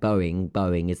by Boeing.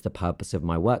 Boeing is the purpose of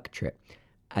my work trip,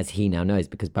 as he now knows,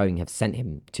 because Boeing have sent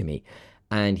him to me.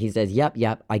 And he says,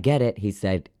 yep, I get it. He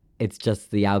said, it's just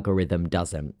the algorithm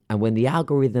doesn't. And when the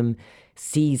algorithm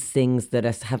sees things that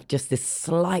have just this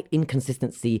slight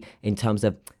inconsistency in terms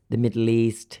of the Middle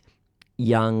East,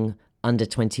 young, under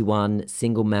 21,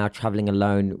 single male traveling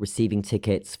alone, receiving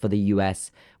tickets for the US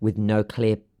with no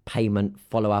clear payment,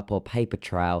 follow-up or paper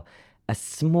trail, a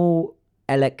small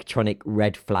electronic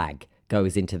red flag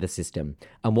goes into the system.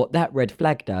 And what that red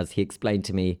flag does, he explained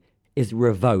to me, is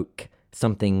revoke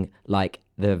something like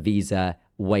the visa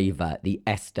waiver, the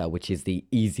ESTA, which is the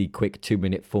easy, quick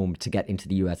 2-minute form to get into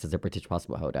the US as a British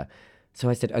passport holder. So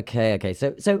I said, okay.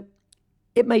 So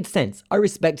it made sense. I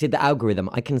respected the algorithm.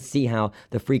 I can see how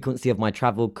the frequency of my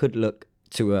travel could look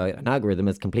to an algorithm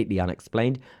as completely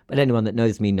unexplained, but anyone that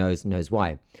knows me knows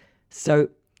why. So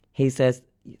he says,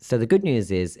 so the good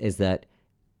news is that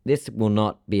this will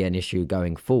not be an issue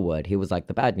going forward. He was like,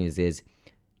 the bad news is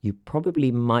you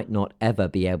probably might not ever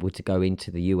be able to go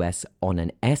into the US on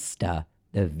an ESTA,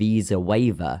 the visa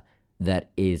waiver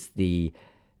that is the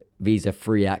visa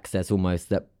free access almost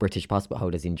that British passport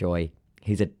holders enjoy.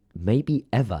 He said, maybe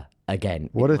ever again.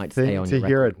 What a thing to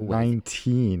hear at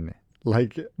 19.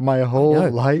 Like, my whole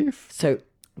life. So,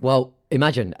 well,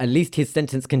 imagine, at least his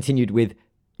sentence continued with,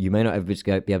 you may not ever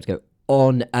be able to go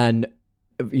on an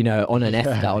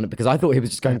EFTA on it, because I thought he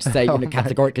was just going to say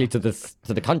categorically to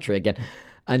the country again.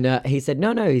 And he said,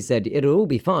 no, he said, it'll all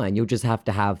be fine. You'll just have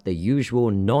to have the usual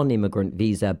non-immigrant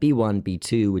visa, B1,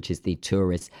 B2, which is the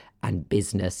tourist and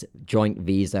business joint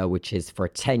visa, which is for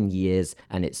 10 years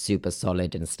and it's super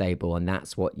solid and stable. And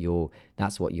that's what you'll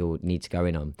need to go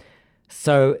in on.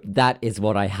 So that is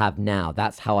what I have now.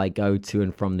 That's how I go to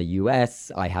and from the US.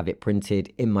 I have it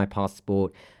printed in my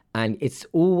passport. And it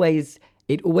always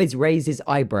raises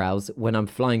eyebrows when I'm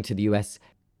flying to the US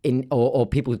or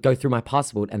people go through my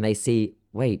passport and they see,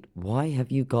 wait, why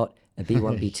have you got a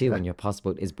B1, B2 and your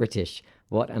passport is British?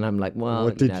 What? And I'm like,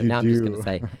 well, now I'm just going to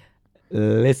say,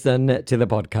 listen to the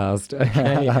podcast,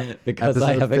 okay? Because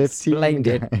I have explained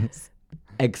it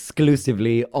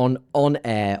exclusively on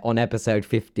air on episode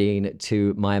 15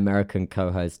 to my American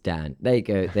co-host Dan. There you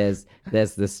go.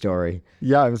 There's the story.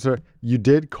 Yeah, I'm sorry. You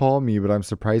did call me, but I'm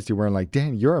surprised you weren't like,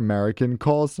 Dan, you're American.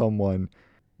 Call someone.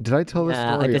 Did I tell the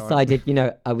story? I decided,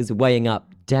 I was weighing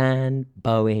up Dan,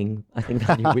 Boeing. I think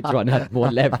I knew which one had more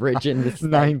leverage in this.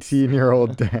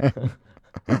 19-year-old Dan.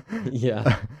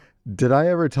 Yeah. Did I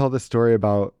ever tell the story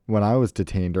about when I was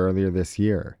detained earlier this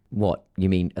year? What? You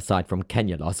mean aside from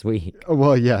Kenya last week?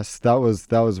 Well, yes, that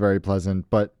was very pleasant.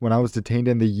 But when I was detained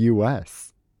in the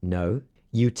US. No.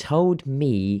 You told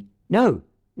me. No.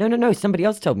 Somebody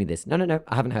else told me this. No.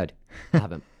 I haven't heard. I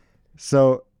haven't.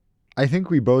 So I think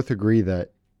we both agree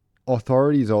that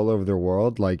authorities all over the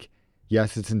world, like,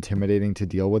 yes, it's intimidating to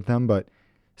deal with them, but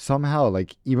somehow,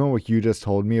 like, even what you just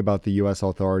told me about the U.S.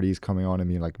 authorities coming on to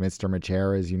me, like, Mr.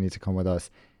 Macheras, you need to come with us.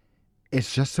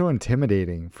 It's just so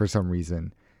intimidating for some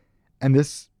reason. And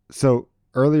so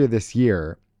earlier this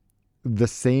year, the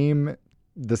same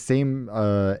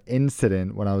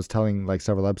incident when I was telling, like,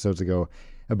 several episodes ago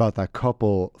about that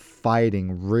couple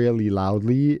fighting really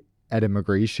loudly at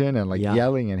immigration and, like,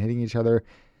 yelling and hitting each other.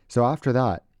 So after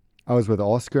that, I was with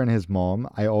Oscar and his mom.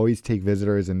 I always take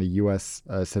visitors in the U.S.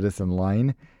 Citizen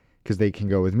line because they can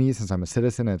go with me since I'm a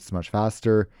citizen. It's much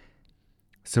faster.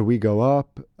 So we go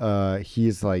up.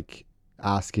 He's like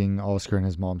asking Oscar and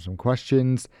his mom some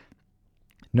questions.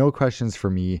 No questions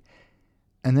for me.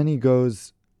 And then he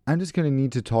goes, I'm just going to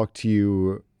need to talk to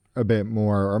you a bit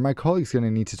more, or my colleague's going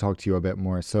to need to talk to you a bit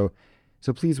more. So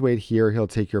please wait here. He'll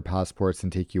take your passports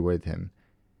and take you with him.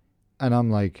 And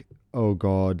I'm like, oh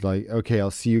God, like, okay,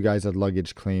 I'll see you guys at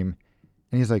luggage claim.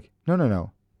 And he's like,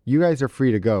 no. You guys are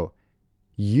free to go.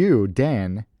 You,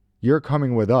 Dan, you're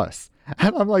coming with us.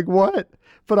 And I'm like, what?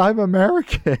 But I'm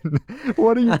American.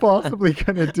 What are you possibly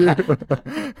going to do?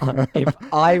 If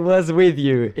I was with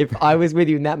you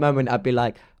in that moment, I'd be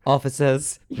like,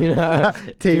 officers,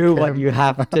 do what you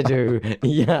have to do.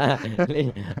 Yeah.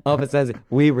 Officers,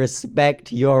 we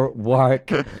respect your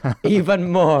work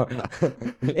even more.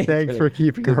 Thanks for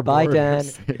keeping our border Dan.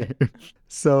 safe.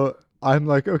 So I'm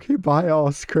like, okay, bye,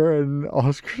 Oscar and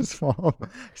Oscar's mom.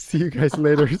 See you guys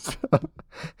later.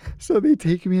 So they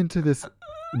take me into this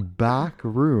back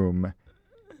room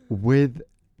with,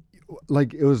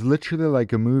 like, it was literally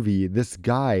like a movie. This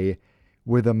guy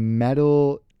with a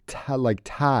metal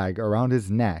tag around his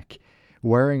neck,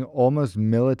 wearing almost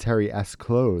military-esque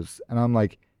clothes. And I'm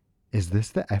like, is this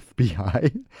the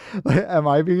FBI? Like, am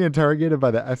I being interrogated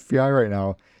by the FBI right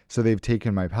now? So they've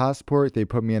taken my passport. They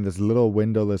put me in this little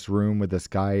windowless room with this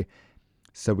guy.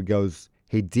 So he goes,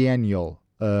 "Hey, Daniel,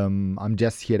 I'm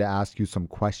just here to ask you some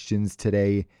questions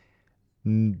today.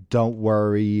 Don't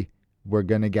worry. We're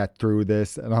going to get through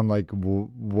this." And I'm like,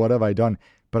 what have I done?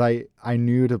 But I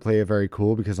knew to play it very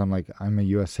cool because I'm like, I'm a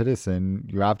US citizen.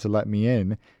 You have to let me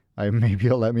in. Maybe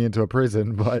you'll let me into a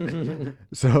prison. But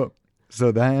so,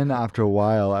 so then after a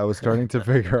while, I was starting to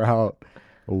figure out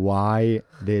why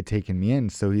they had taken me in.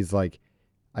 So he's like,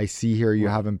 "I see here you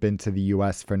haven't been to the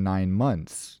US for 9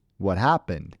 months. What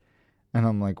happened?" And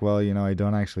I'm like, "Well, I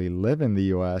don't actually live in the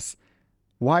US.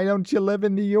 Why don't you live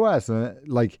in the US?" And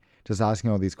like just asking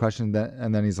all these questions.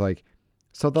 And then he's like,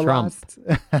 "So the Trump. last,"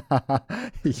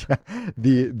 yeah,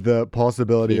 the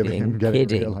possibility of him Kidding, getting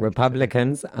kidding. reelected.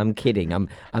 Republicans, I'm kidding. I'm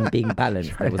being balanced.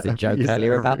 There Trying was to a joke appease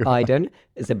earlier about everyone. Biden.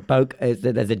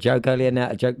 There's a joke earlier now,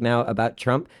 a joke now about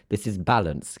Trump. This is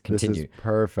balance. This is Continue.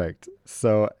 perfect.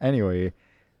 So anyway,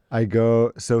 I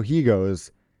go. So he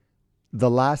goes, "The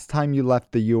last time you left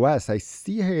the U.S., I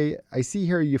see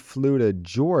here you flew to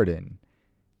Jordan.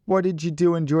 What did you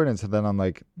do in Jordan?" So then I'm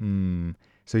like, hmm.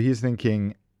 So he's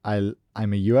thinking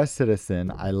I'm a U.S.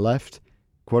 citizen. I left,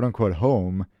 quote unquote,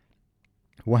 home,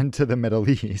 went to the Middle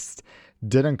East,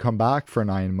 didn't come back for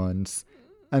 9 months,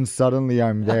 and suddenly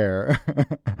I'm there.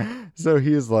 So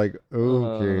he's like, Uh,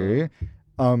 okay.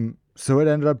 So it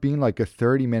ended up being like a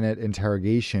 30-minute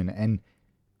interrogation, and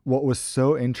what was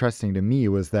so interesting to me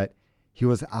was that he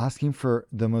was asking for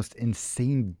the most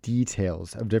insane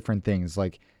details of different things.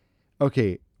 Like,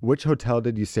 okay, which hotel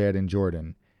did you stay at in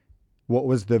Jordan? What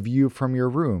was the view from your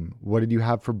room? What did you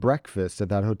have for breakfast at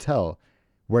that hotel?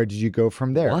 Where did you go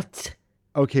from there? what?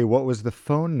 Okay, what was the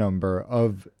phone number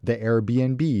of the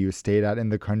Airbnb you stayed at in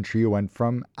the country you went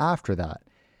from after that?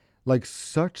 Like,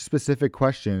 such specific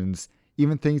questions,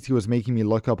 even things he was making me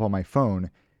look up on my phone,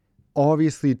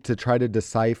 obviously to try to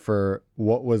decipher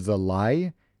what was a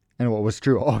lie and what was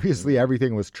true. Obviously,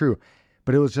 everything was true,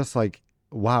 but it was just like,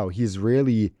 wow, he's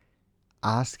really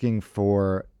asking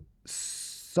for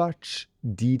such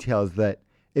details that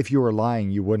if you were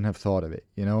lying, you wouldn't have thought of it.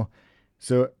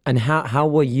 So And how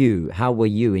were you? How were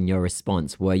you in your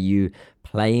response? Were you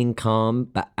playing calm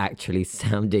but actually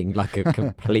sounding like a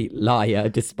complete liar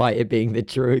despite it being the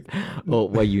truth? Or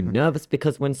were you nervous?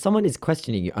 Because when someone is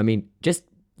questioning you, I mean, just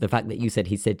the fact that you said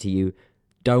he said to you,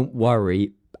 "Don't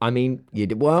worry." I mean, you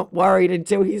weren't worried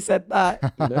until he said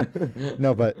that, you know?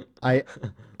 no, but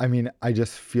I mean, I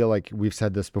just feel like we've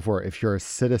said this before. If you're a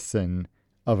citizen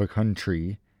of a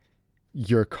country,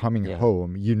 you're coming Yeah.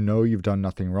 home, you've done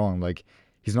nothing wrong. Like,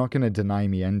 he's not going to deny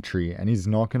me entry, and he's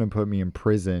not going to put me in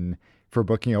prison for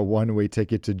booking a one-way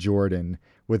ticket to Jordan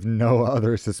with no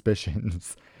other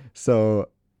suspicions. So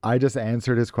I just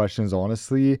answered his questions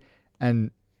honestly, and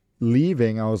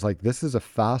leaving, I was like, this is a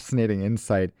fascinating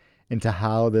insight into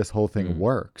how this whole thing Mm.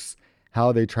 works,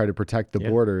 how they try to protect the Yeah.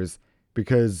 borders,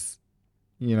 because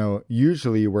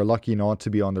usually we're lucky not to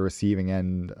be on the receiving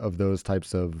end of those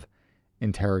types of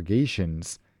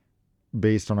interrogations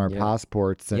based on our Yeah.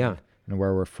 passports Yeah. and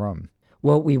where we're from.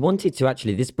 Well, we wanted to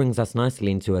actually, this brings us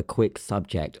nicely into a quick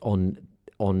subject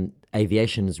on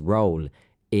aviation's role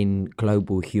in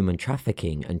global human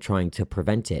trafficking and trying to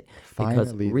prevent it. Because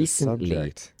Finally, the recently,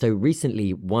 subject. so recently,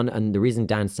 and the reason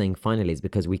Dan's saying finally is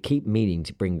because we keep meaning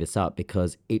to bring this up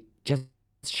because it just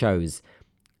shows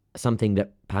something that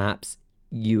perhaps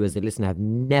you as a listener have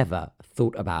never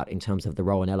thought about in terms of the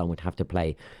role an airline would have to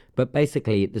play. But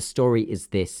basically, the story is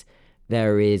this: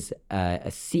 there is a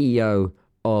CEO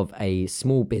of a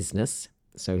small business.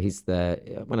 So he's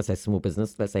when I say small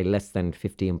business, let's say less than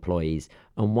 50 employees.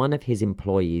 And one of his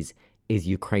employees is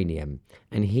Ukrainian.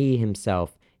 And he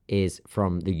himself is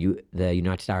from the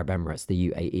United Arab Emirates, the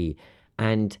UAE.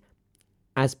 And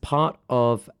as part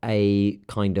of a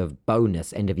kind of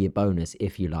bonus, end of year bonus,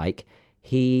 if you like,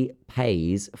 he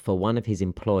pays for one of his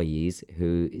employees,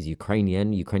 who is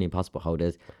Ukrainian passport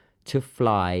holders, to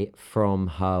fly from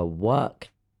her work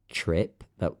trip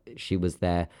that she was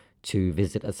there to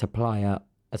visit a supplier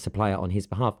on his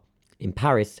behalf in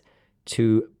Paris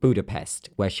to Budapest,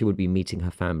 where she would be meeting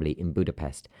her family in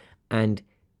Budapest. And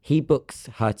he books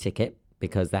her ticket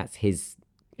because that's his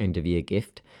end of year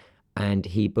gift. And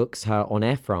he books her on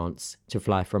Air France to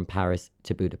fly from Paris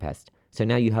to Budapest. So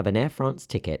now you have an Air France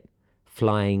ticket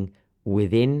flying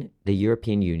within the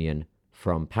European Union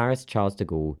from Paris Charles de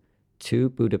Gaulle to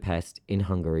Budapest in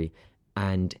Hungary.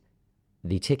 And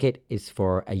the ticket is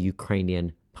for a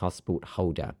Ukrainian passport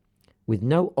holder with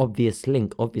no obvious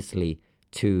link, obviously,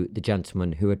 to the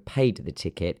gentleman who had paid the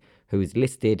ticket, who is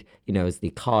listed, as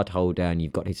the card holder, and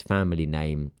you've got his family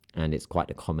name, and it's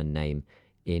quite a common name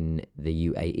in the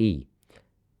UAE.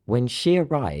 when she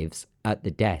arrives at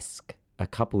the desk a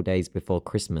couple days before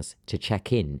Christmas to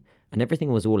check in, and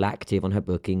everything was all active on her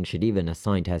booking, she'd even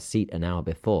assigned her seat an hour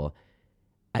before.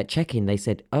 At check-in, they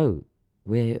said, "Oh,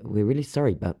 we're really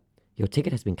sorry, but your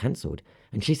ticket has been cancelled."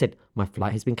 And she said, "My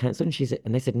flight has been cancelled."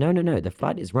 And they said, "No, the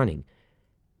flight is running.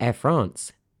 Air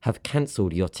France have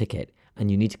cancelled your ticket,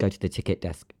 and you need to go to the ticket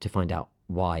desk to find out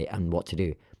why and what to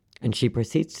do." And she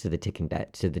proceeds to the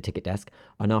ticket desk,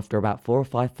 and after about 4 or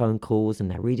 5 phone calls, and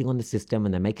they're reading on the system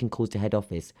and they're making calls to head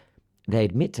office, they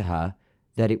admit to her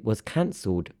that it was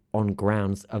cancelled on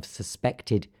grounds of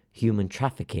suspected human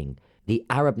trafficking. The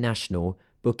Arab national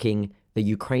booking the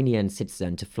Ukrainian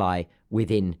citizen to fly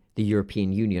within the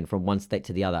European Union from one state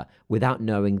to the other without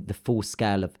knowing the full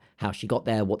scale of how she got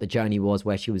there, what the journey was,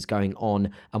 where she was going on,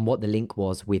 and what the link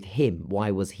was with him. Why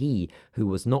was he, who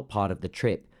was not part of the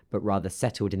trip, but rather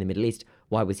settled in the Middle East,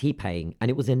 why was he paying? And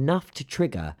it was enough to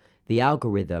trigger the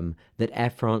algorithm that Air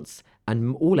France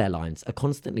and all airlines are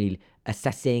constantly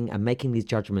assessing and making these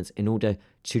judgments in order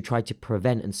to try to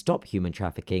prevent and stop human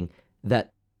trafficking,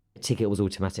 that ticket was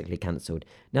automatically cancelled.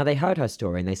 Now, they heard her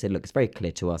story and they said, "Look, it's very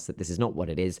clear to us that this is not what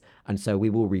it is, and so we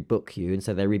will rebook you." And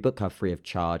so they rebook her free of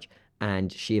charge,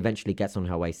 and she eventually gets on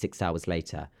her way 6 hours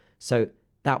later. So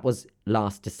that was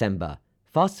last December.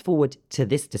 Fast forward to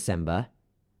this December,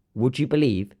 would you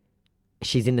believe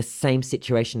she's in the same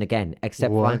situation again,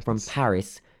 except flying from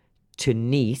Paris to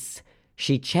Nice?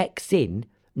 She checks in,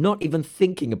 not even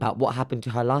thinking about what happened to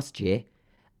her last year,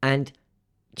 and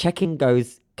check-in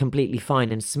goes completely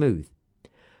fine and smooth.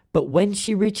 But when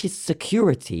she reaches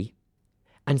security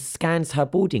and scans her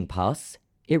boarding pass,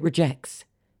 it rejects.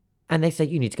 And they say,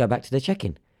 "You need to go back to the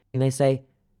check-in." And they say,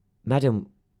 "Madam,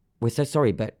 we're so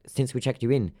sorry, but since we checked you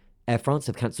in, Air France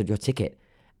have cancelled your ticket."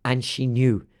 And she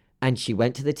knew. And she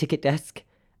went to the ticket desk,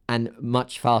 and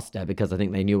much faster, because I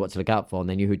think they knew what to look out for and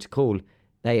they knew who to call,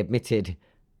 they admitted,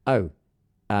 "Oh,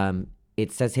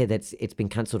 it says here that it's been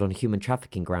cancelled on human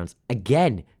trafficking grounds."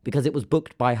 Again, because it was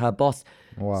booked by her boss.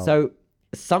 Wow. So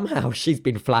somehow she's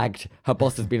been flagged, her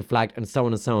boss has been flagged, and so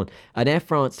on and so on. And Air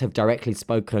France have directly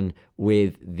spoken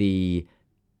with the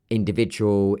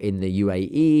individual in the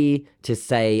UAE to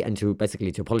say, and to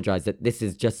basically to apologize, that this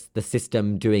is just the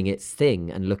system doing its thing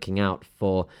and looking out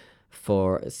for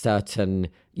certain,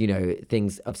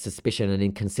 things of suspicion and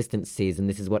inconsistencies, and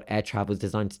this is what air travel is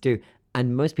designed to do.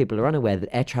 And most people are unaware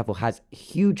that air travel has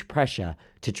huge pressure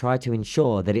to try to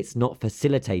ensure that it's not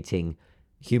facilitating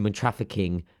human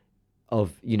trafficking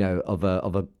of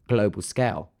a global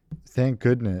scale. Thank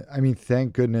goodness. I mean,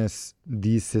 thank goodness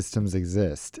these systems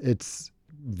exist. It's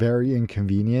very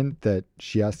inconvenient that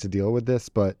she has to deal with this,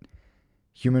 but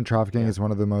human trafficking is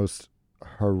one of the most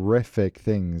horrific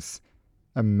things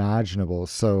imaginable.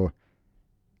 So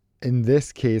in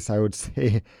this case, I would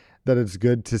say that it's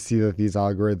good to see that these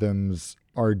algorithms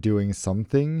are doing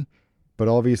something, but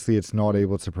obviously it's not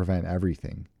able to prevent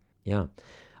everything. Yeah.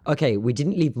 Okay, we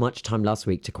didn't leave much time last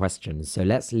week to questions, so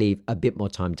let's leave a bit more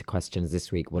time to questions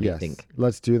this week. What do you think?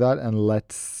 Let's do that. And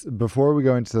before we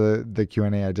go into the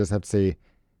Q&A, I just have to say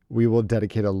we will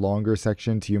dedicate a longer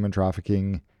section to human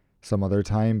trafficking some other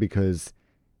time, because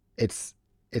it's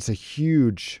a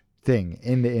huge thing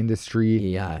in the industry.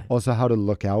 Yeah. Also, how to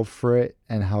look out for it,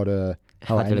 and how the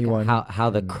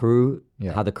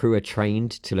crew are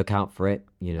trained to look out for it.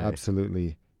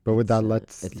 Absolutely. But with that,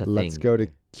 let's go to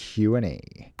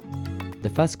Q&A. The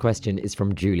first question is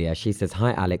from Julia. She says,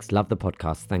 "Hi Alex, love the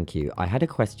podcast. Thank you. I had a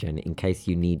question in case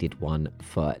you needed one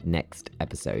for next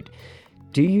episode.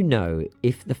 Do you know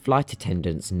if the flight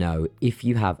attendants know if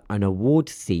you have an award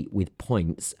seat with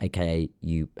points, aka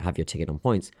you have your ticket on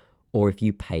points, or if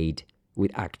you paid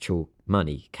with actual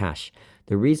money, cash?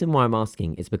 The reason why I'm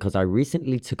asking is because I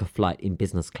recently took a flight in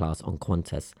business class on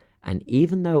Qantas, and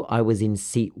even though I was in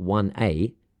seat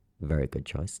 1A, very good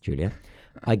choice, Julia,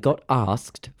 I got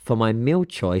asked for my meal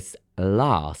choice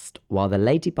last, while the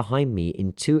lady behind me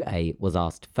in 2A was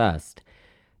asked first.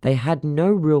 They had no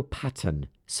real pattern,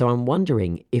 so I'm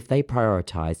wondering if they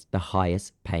prioritized the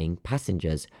highest paying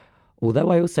passengers.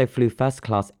 Although I also flew first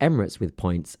class Emirates with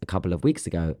points a couple of weeks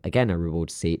ago, again a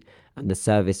reward seat, and the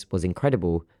service was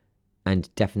incredible, and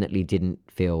definitely didn't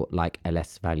feel like a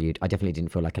less valued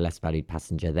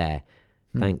passenger there.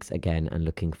 Thanks again, and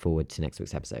looking forward to next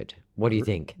week's episode." What do you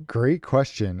think? Great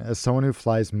question. As someone who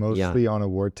flies mostly on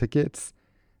award tickets,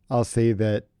 I'll say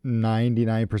that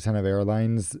 99% of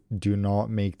airlines do not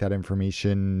make that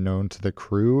information known to the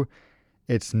crew.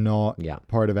 It's not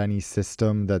part of any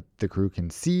system that the crew can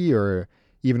see, or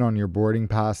even on your boarding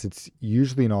pass, it's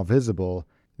usually not visible.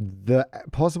 The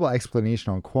possible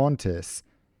explanation on Qantas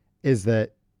is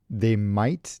that they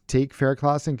might take fare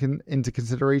class into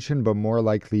consideration, but more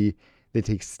likely they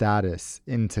take status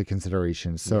into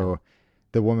consideration. So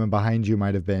the woman behind you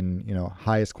might have been,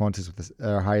 highest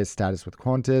highest status with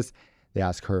Qantas. They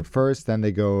ask her first, then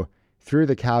they go through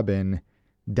the cabin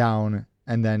down,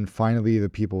 and then finally the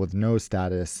people with no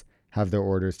status have their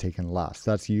orders taken last.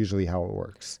 That's usually how it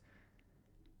works.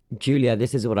 Julia,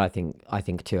 this is what I think. I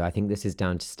think too. I think this is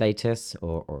down to status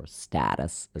or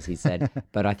status, as he said.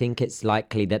 But I think it's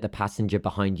likely that the passenger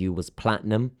behind you was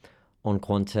platinum on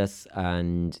Qantas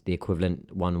and the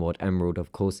equivalent one word emerald,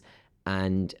 of course.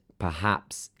 And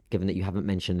perhaps, given that you haven't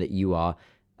mentioned that you are,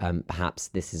 perhaps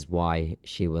this is why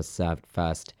she was served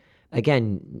first.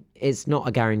 Again, it's not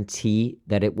a guarantee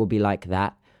that it will be like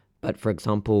that. But for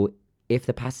example, if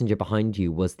the passenger behind you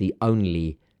was the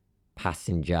only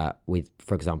passenger with,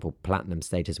 for example, platinum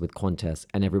status with Qantas,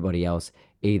 and everybody else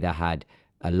either had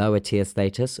a lower tier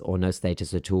status or no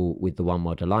status at all with the One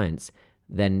World Alliance,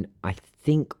 then I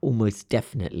think almost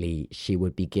definitely she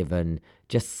would be given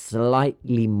just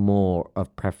slightly more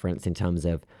of preference in terms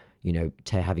of,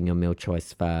 to having your meal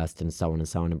choice first and so on and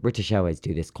so on. And British Airways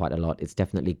do this quite a lot. It's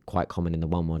definitely quite common in the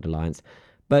One World Alliance.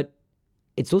 But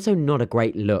it's also not a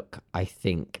great look, I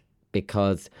think,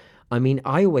 because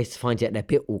I always find it a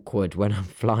bit awkward when I'm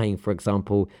flying, for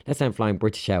example, let's say I'm flying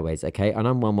British Airways, okay, and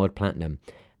I'm One World Platinum,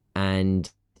 and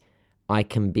I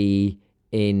can be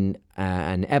in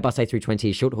an Airbus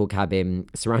A320 short-haul cabin,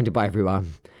 surrounded by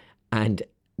everyone, and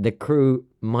the crew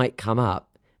might come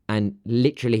up and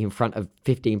literally in front of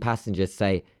 15 passengers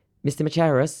say, "Mr.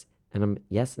 Macheras," and I'm,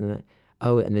 yes, and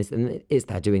is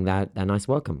that doing that nice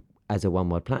welcome. As a One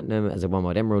World Platinum, as a One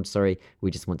World Emerald, sorry,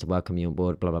 we just want to welcome you on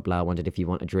board, blah, blah, blah. I wondered if you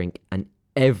want a drink. And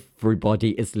everybody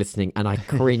is listening, and I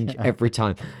cringe every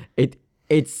time.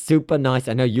 It's super nice.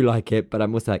 I know you like it, but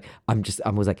I'm always like,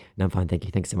 no, I'm fine, thank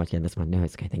you. Thanks so much. Yeah, that's fine. No,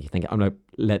 it's okay. Thank you. I'm like,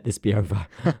 let this be over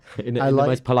in the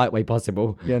most polite way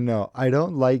possible. Yeah, no, I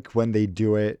don't like when they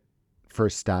do it for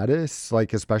status,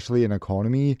 like especially in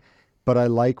economy, but I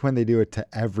like when they do it to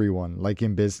everyone, like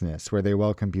in business, where they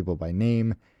welcome people by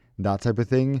name, that type of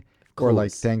thing. Or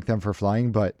like thank them for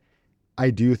flying. But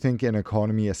I do think in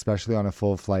economy, especially on a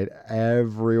full flight,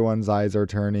 everyone's eyes are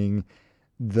turning.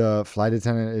 The flight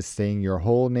attendant is saying your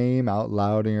whole name out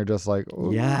loud, and you're just like, oh,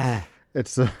 yeah,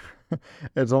 it's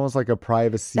it's almost like a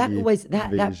privacy.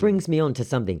 That brings me on to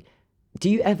something. Do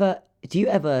you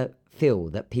ever feel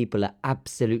that people are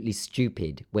absolutely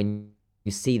stupid when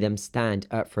you see them stand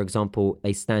at, for example,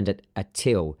 they stand at a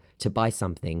till to buy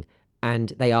something,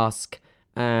 and they ask,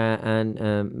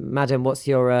 madam, what's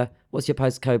your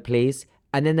postcode, please?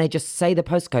 And then they just say the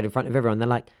postcode in front of everyone. They're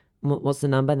like, what's the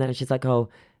number? And then she's like, oh,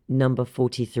 number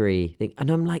 43.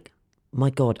 And I'm like,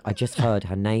 my God, I just heard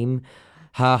her name,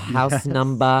 her house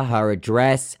number, her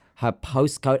address, her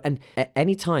postcode. And at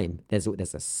any time, there's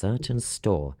a certain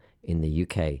store in the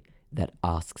UK that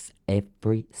asks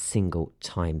every single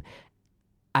time,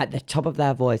 at the top of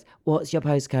their voice, what's your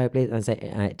postcode, please? And I say,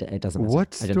 it doesn't matter.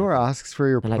 What store asks for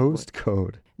your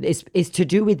postcode? It's to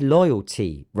do with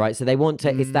loyalty, right? So they want to,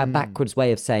 it's that backwards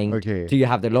way of saying, do you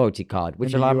have the loyalty card?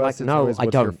 Which I'm like, no, I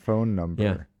don't. What's your phone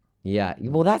number? Yeah.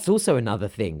 Well, that's also another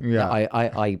thing. Yeah.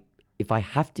 I if I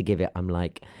have to give it, I'm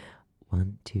like,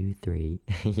 1, 2, 3.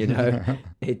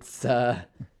 It's, I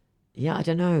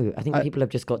don't know. I think people have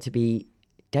just got to be,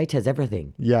 data is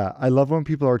everything. Yeah, I love when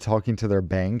people are talking to their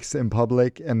banks in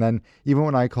public, and then even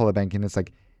when I call a bank and it's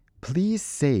like, please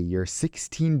say your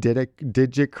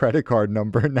 16-digit credit card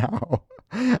number now.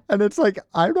 And it's like,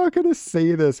 I'm not going to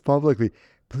say this publicly.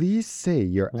 Please say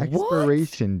your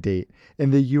expiration date.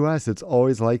 In the US, it's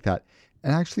always like that.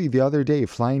 And actually, the other day,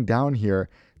 flying down here,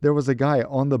 there was a guy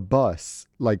on the bus,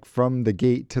 like from the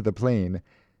gate to the plane,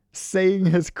 saying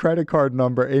his credit card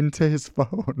number into his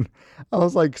phone. I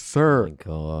was like, sir,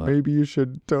 maybe you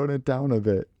should tone it down a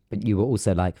bit. But you were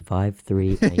also like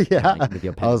 538 with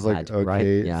your pen. I was like, pad, okay, right?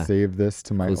 Yeah. Save this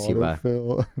to my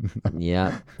autofill.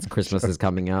 Yeah, Christmas is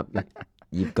coming up.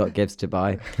 You've got gifts to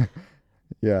buy.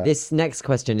 Yeah. This next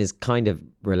question is kind of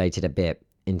related a bit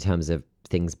in terms of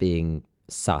things being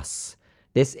sus.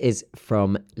 This is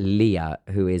from Leah,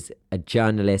 who is a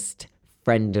journalist,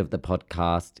 friend of the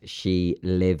podcast. She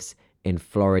lives in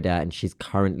Florida, and she's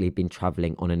currently been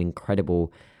traveling on an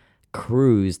incredible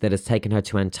cruise that has taken her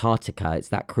to Antarctica. It's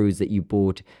that cruise that you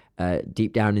board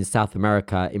deep down in South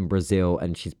America, in Brazil,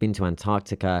 and she's been to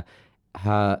Antarctica.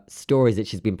 Her stories that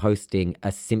she's been posting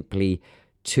are simply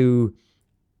too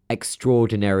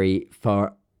extraordinary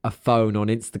for a phone on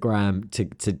Instagram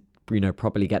to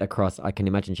properly get across. I can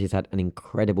imagine she's had an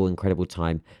incredible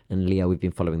time. And Leah, we've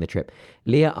been following the trip.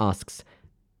 Leah asks,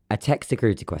 a tech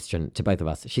security question to both of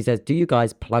us. She says, do you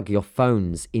guys plug your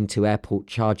phones into airport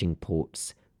charging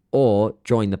ports or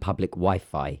join the public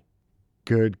Wi-Fi?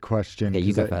 Good question. Okay,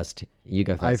 you go first. You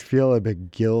go I first. feel a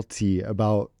bit guilty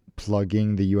about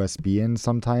plugging the USB in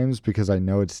sometimes because I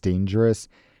know it's dangerous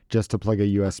just to plug a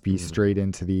USB straight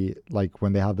into the, like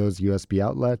when they have those USB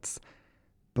outlets,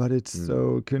 but it's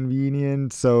so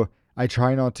convenient. So I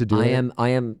try not to do it. I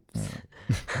am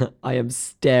I am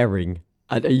staring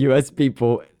at a USB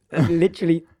port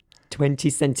literally 20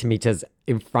 centimeters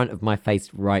in front of my face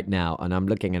right now, and I'm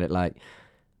looking at it like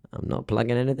I'm not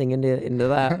plugging anything into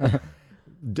that.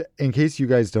 In case you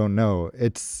guys don't know,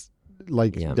 it's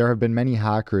like there have been many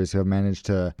hackers who have managed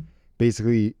to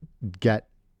basically get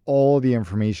all the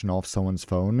information off someone's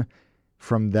phone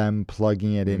from them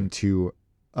plugging it into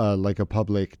like a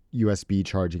public USB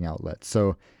charging outlet.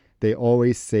 So they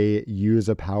always say use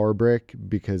a power brick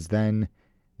because then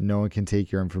no one can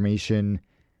take your information.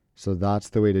 So that's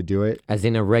the way to do it. As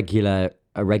in a regular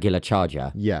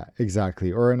charger. Yeah,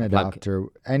 exactly. Or an adapter.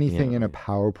 Anything in a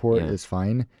power port is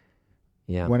fine.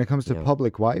 Yeah. When it comes to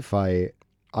public Wi-Fi,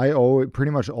 I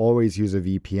pretty much always use a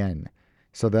VPN.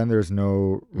 So then there's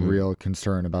no real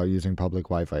concern about using public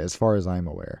Wi-Fi as far as I'm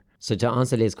aware. So to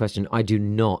answer Leah's question, I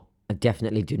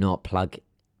definitely do not plug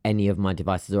any of my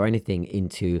devices or anything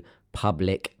into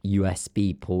public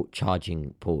USB port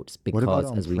charging ports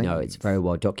because, as we know, it's very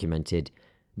well documented.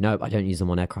 No, I don't use them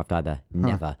on aircraft either.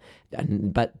 Never.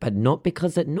 But not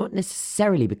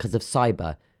necessarily because of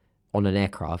cyber on an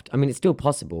aircraft. I mean, it's still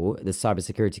possible. There's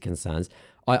cybersecurity concerns.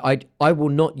 I will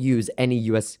not use any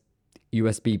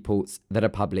USB ports that are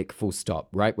public, full stop,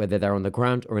 right? Whether they're on the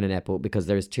ground or in an airport, because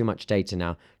there is too much data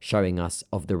now showing us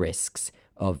of the risks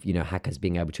of, hackers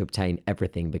being able to obtain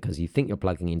everything because you think you're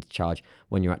plugging into charge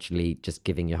when you're actually just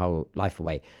giving your whole life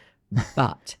away.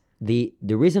 But the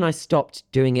reason I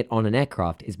stopped doing it on an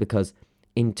aircraft is because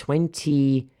in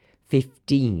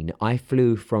 2015, I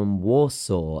flew from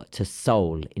Warsaw to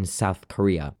Seoul in South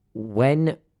Korea.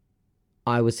 When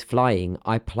I was flying,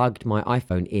 I plugged my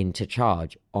iPhone in to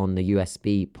charge on the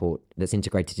USB port that's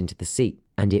integrated into the seat,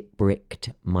 and it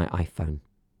bricked my iPhone.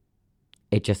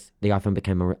 The iPhone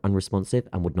became unresponsive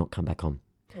and would not come back on.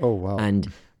 Oh, wow.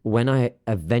 And when I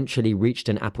eventually reached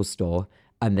an Apple store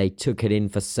and they took it in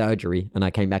for surgery and I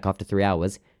came back after 3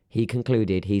 hours, he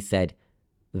said,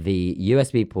 the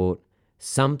USB port,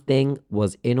 something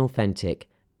was inauthentic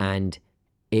and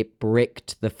it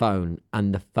bricked the phone,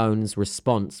 and the phone's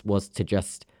response was to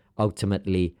just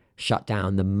ultimately shut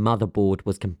down. The motherboard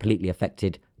was completely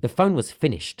affected. The phone was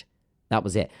finished. That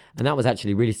was it. And that was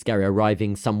actually really scary,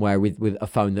 arriving somewhere with a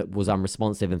phone that was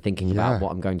unresponsive and thinking about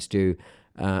what I'm going to do.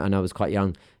 And I was quite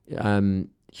young. So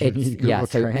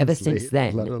ever since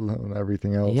then, let alone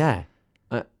everything else. Yeah.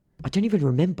 I don't even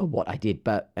remember what I did,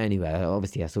 but anyway,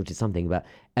 obviously I sorted something. But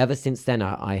ever since then,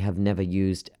 I have never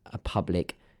used a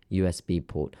public USB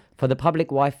port. For the public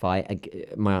Wi-Fi,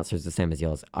 my answer is the same as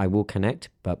yours. I will connect,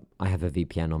 but I have a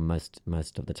VPN on most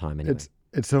of the time anyway.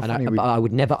 It's so funny. I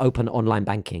would never open online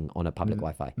banking on a public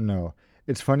Wi-Fi. No.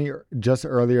 It's funny, just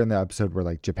earlier in the episode, we're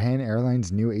like, Japan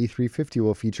Airlines' new A350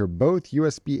 will feature both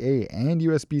USB-A and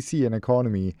USB-C in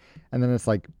economy. And then it's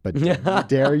like, but do you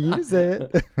dare use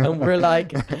it? And we're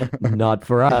like, not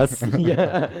for us.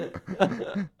 Yeah.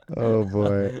 Oh,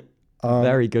 boy.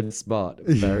 Very good spot.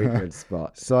 Very good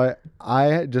spot. So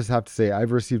I just have to say,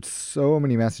 I've received so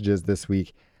many messages this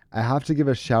week. I have to give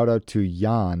a shout out to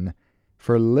Jan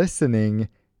for listening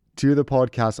to the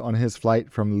podcast on his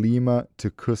flight from Lima to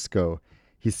Cusco.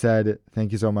 He said,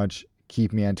 thank you so much.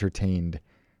 Keep me entertained.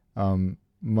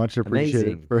 Much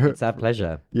appreciated. It's our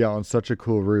pleasure. Yeah, on such a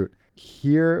cool route.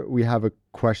 Here we have a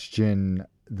question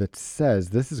that says,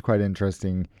 this is quite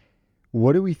interesting.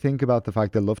 What do we think about the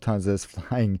fact that Lufthansa is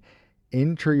flying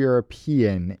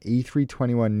inter-European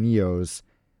A321neos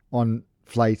on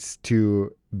flights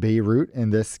to Beirut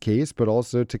in this case, but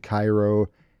also to Cairo,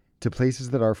 to places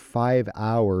that are 5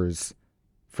 hours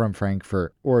from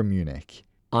Frankfurt or Munich?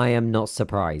 I am not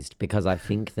surprised, because I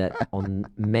think that on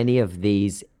many of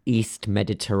these East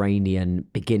Mediterranean,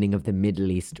 beginning of the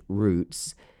Middle East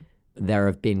routes, there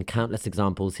have been countless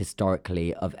examples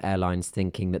historically of airlines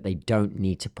thinking that they don't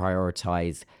need to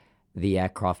prioritize the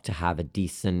aircraft to have a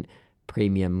decent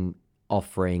premium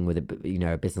offering with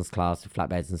a business class,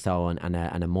 flatbeds and so on, and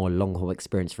a more long haul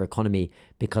experience for economy,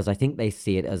 because I think they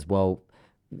see it as, well,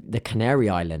 the Canary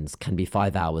Islands can be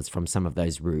 5 hours from some of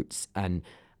those routes and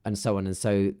so on. And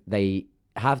so they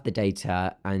have the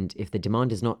data, and if the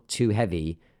demand is not too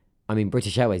heavy, I mean,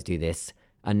 British Airways do this,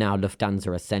 and now Lufthansa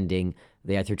are sending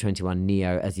the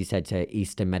A321neo, as you said, to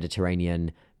Eastern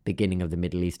Mediterranean beginning of the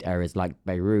Middle East areas like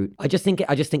Beirut. I just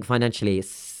think financially it's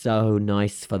so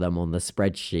nice for them on the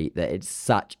spreadsheet that it's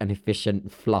such an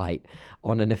efficient flight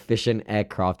on an efficient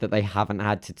aircraft that they haven't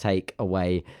had to take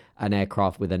away an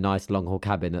aircraft with a nice long haul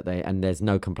cabin and there's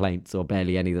no complaints or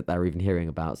barely any that they're even hearing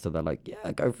about. So they're like,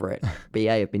 yeah, go for it.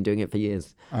 BA have been doing it for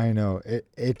years. I know.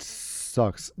 It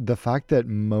sucks. The fact that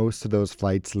most of those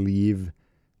flights leave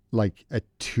like at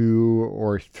 2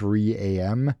 or 3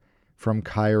 a.m. from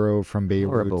Cairo, from Beirut,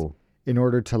 Horrible. in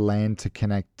order to land to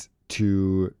connect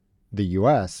to the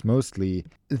US mostly,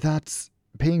 that's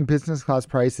paying business class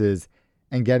prices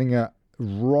and getting a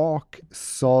rock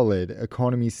solid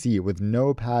economy seat with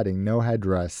no padding, no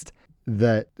headrest,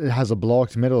 that has a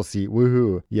blocked middle seat.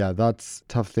 Woohoo. Yeah, that's a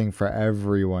tough thing for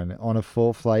everyone. On a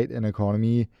full flight in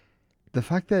economy, the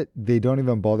fact that they don't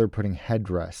even bother putting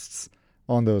headrests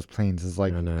on those planes is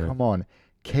like, come on.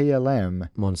 KLM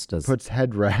Monsters. puts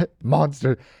headrest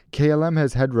monster. KLM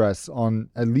has headrests on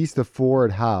at least the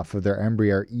forward half of their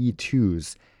Embraer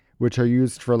E2s, which are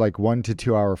used for like 1 to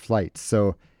 2 hour flights.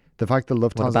 So the fact that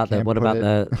Lufthansa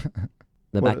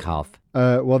the back half?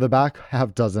 Well, the back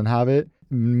half doesn't have it.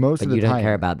 Most But of the you time, don't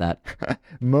care about that.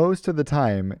 most of the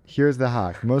time, here's the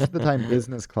hack. Most of the time,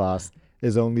 business class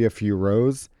is only a few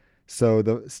rows. So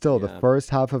the first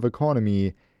half of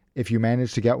economy, if you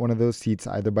manage to get one of those seats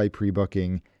either by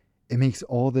pre-booking, it makes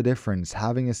all the difference.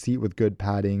 Having a seat with good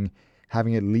padding,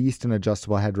 having at least an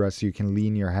adjustable headrest so you can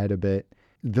lean your head a bit.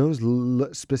 Those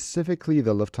specifically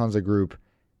the Lufthansa Group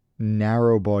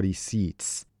narrow body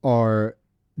seats are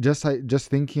just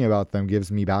thinking about them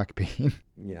gives me back pain.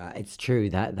 Yeah, it's true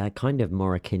that they're kind of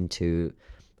more akin to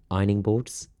ironing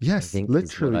boards. Yes, I think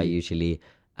literally. is what I usually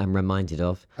am reminded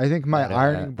of. I think my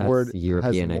ironing board that's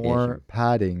European has more aviation.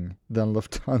 padding than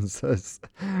Lufthansa's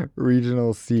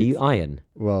regional seats. Do you iron?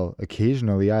 Well,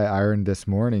 occasionally I ironed this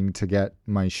morning to get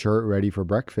my shirt ready for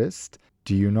breakfast.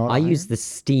 Do you not I iron? use the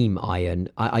steam iron.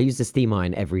 I use the steam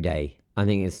iron every day. I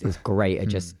think it's great at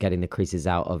just getting the creases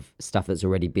out of stuff that's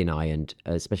already been ironed,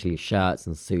 especially shirts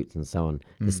and suits and so on.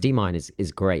 The steam iron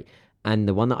is great. And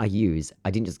the one that I use,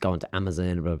 I didn't just go onto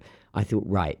Amazon. Blah, blah. I thought,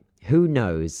 right, who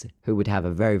knows who would have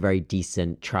a very, very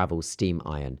decent travel steam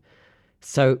iron?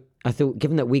 So I thought,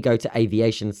 given that we go to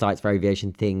aviation sites for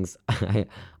aviation things, I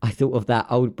thought of that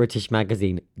old British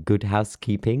magazine, Good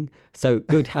Housekeeping. So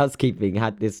Good Housekeeping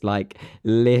had this like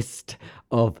list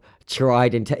of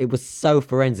tried and it was so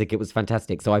forensic. It was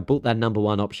fantastic. So I bought that number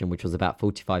one option, which was about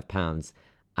 £45.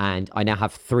 And I now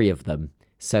have 3 of them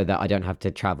so that I don't have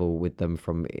to travel with them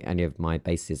from any of my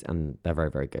bases. And they're very,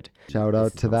 very good. Shout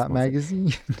out to that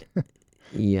magazine.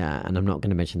 Yeah, and I'm not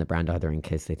going to mention the brand either in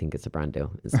case they think it's a brand deal.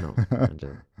 It's not.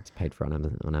 It's paid for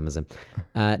on Amazon.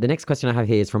 The next question I have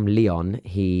here is from Leon.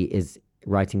 He is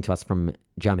writing to us from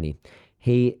Germany.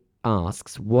 He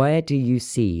asks, where do you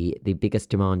see the biggest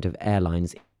demand of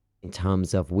airlines in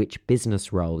terms of which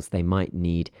business roles they might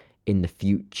need in the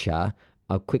future?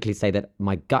 I'll quickly say that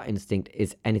my gut instinct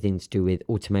is anything to do with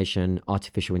automation,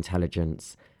 artificial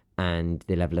intelligence, and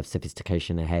the level of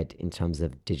sophistication ahead in terms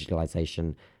of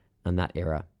digitalization and that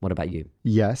era. What about you?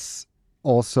 Yes.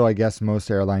 Also, I guess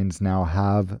most airlines now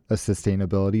have a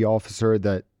sustainability officer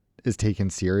that is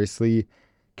taken seriously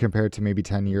compared to maybe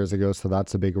 10 years ago. So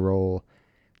that's a big role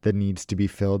that needs to be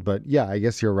filled. But yeah, I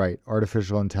guess you're right.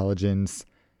 Artificial intelligence.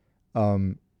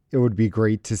 It would be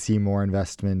great to see more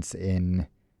investments in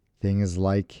things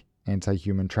like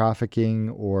anti-human trafficking,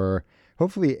 or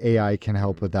hopefully AI can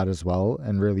help with that as well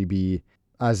and really be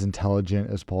as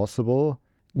intelligent as possible.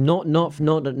 Not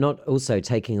also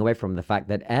taking away from the fact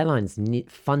that airlines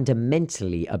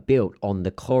fundamentally are built on the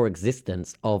core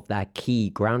existence of their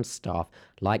key ground staff,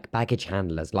 like baggage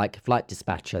handlers, like flight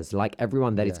dispatchers, like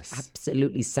everyone that is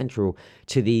absolutely central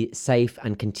to the safe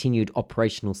and continued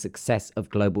operational success of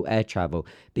global air travel.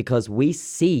 Because we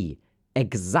see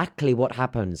exactly what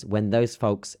happens when those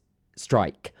folks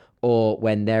strike, or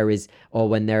when there is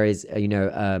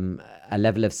a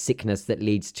level of sickness that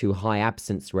leads to high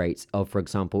absence rates of, for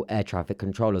example, air traffic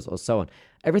controllers or so on.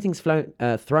 Everything's thrown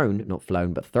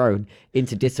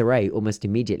into disarray almost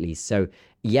immediately. So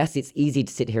yes, it's easy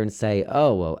to sit here and say,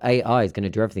 oh, well, AI is going to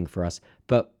do everything for us.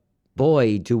 But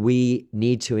boy, do we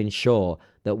need to ensure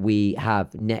that we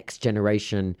have next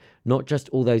generation, not just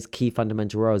all those key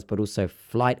fundamental roles, but also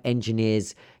flight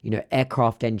engineers,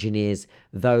 aircraft engineers,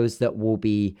 those that will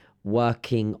be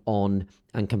working on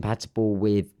and compatible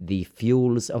with the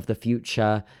fuels of the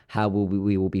future, how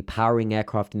we will be powering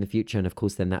aircraft in the future. And of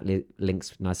course, then that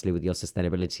links nicely with your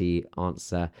sustainability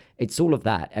answer. It's all of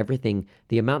that. Everything,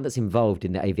 the amount that's involved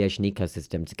in the aviation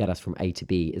ecosystem to get us from A to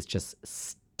B is just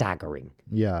staggering.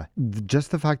 Yeah.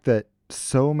 Just the fact that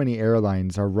so many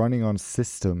airlines are running on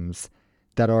systems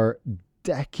that are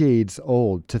decades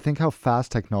old. To think how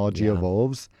fast technology Yeah.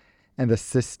 evolves and the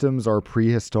systems are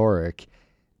prehistoric.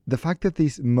 The fact that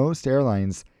these most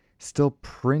airlines still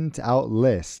print out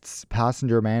lists,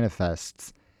 passenger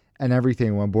manifests, and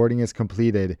everything when boarding is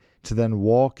completed to then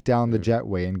walk down the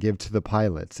jetway and give to the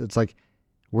pilots. It's like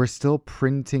we're still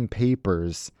printing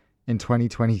papers in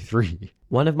 2023.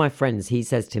 One of my friends, he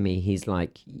says to me, he's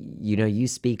like, you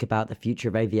speak about the future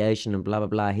of aviation and blah, blah,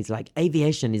 blah. He's like,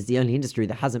 aviation is the only industry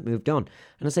that hasn't moved on.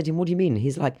 And I said to him, what do you mean?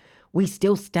 He's like, we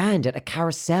still stand at a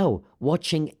carousel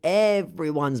watching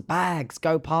everyone's bags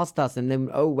go past us. And then,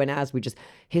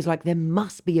 he's like, there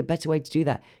must be a better way to do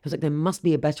that. He was like, there must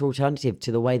be a better alternative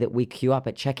to the way that we queue up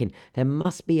at check-in. There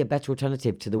must be a better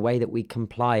alternative to the way that we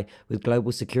comply with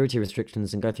global security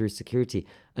restrictions and go through security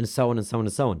and so on and so on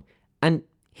and so on. And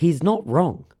he's not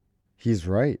wrong. He's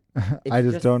right. I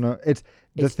just don't know.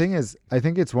 The thing is, I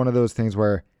think it's one of those things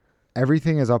where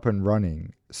everything is up and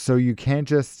running. So you can't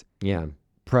just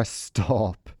press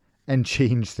stop and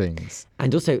change things.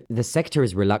 And also, the sector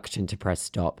is reluctant to press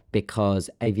stop because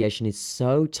aviation is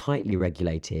so tightly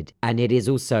regulated. And it is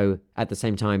also, at the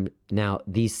same time, now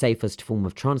the safest form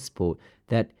of transport,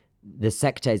 that the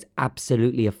sector is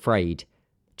absolutely afraid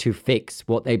to fix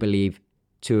what they believe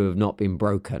to have not been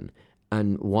broken.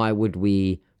 And why would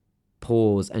we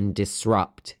pause and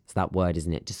disrupt? It's that word,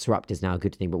 isn't it? Disrupt is now a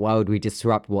good thing. But why would we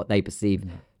disrupt what they perceive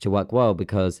to work well?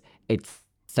 Because it's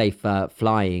safer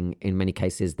flying in many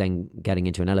cases than getting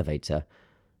into an elevator.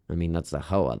 I mean, that's a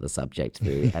whole other subject,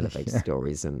 the elevator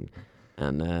stories and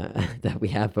that we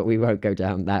have, but we won't go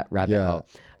down that rabbit hole.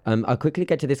 I'll quickly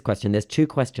get to this question. There's two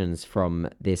questions from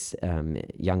this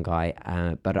young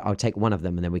guy, but I'll take one of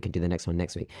them and then we can do the next one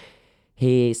next week.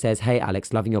 He says, hey,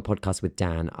 Alex, loving your podcast with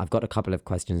Dan. I've got a couple of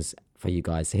questions for you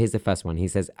guys. So here's the first one. He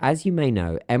says, as you may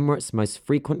know, Emirates' most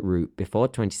frequent route before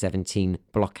 2017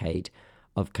 blockade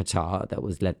of Qatar that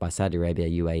was led by Saudi Arabia,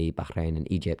 UAE, Bahrain,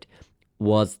 and Egypt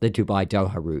was the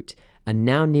Dubai-Doha route. And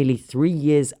now nearly 3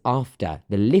 years after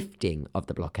the lifting of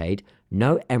the blockade,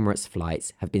 no Emirates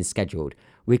flights have been scheduled.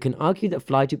 We can argue that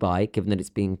Fly Dubai, given that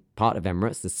it's being part of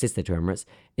Emirates, the sister to Emirates,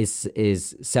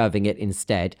 is serving it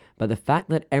instead. But the fact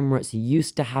that Emirates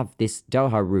used to have this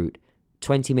Doha route,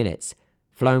 20 minutes,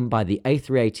 flown by the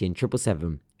A380 and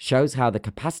 777, shows how the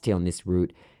capacity on this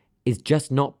route is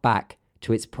just not back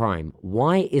to its prime.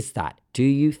 Why is that? Do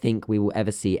you think we will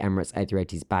ever see Emirates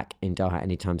A380s back in Doha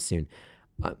anytime soon?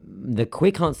 The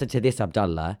quick answer to this,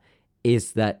 Abdullah,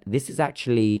 is that this is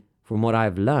actually, from what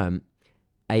I've learned,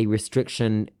 a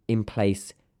restriction in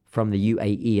place from the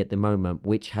UAE at the moment,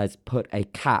 which has put a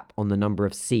cap on the number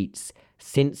of seats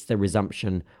since the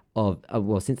resumption of,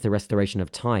 since the restoration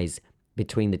of ties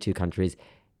between the two countries.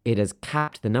 It has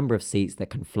capped the number of seats that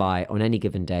can fly on any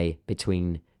given day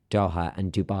between Doha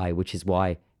and Dubai, which is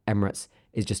why Emirates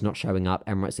is just not showing up.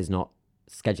 Emirates is not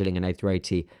scheduling an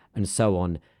A380 and so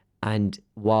on. And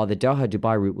while the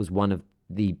Doha-Dubai route was one of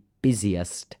the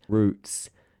busiest routes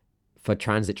for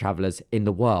transit travelers in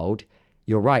the world,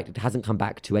 you're right, it hasn't come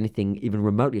back to anything even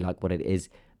remotely like what it is.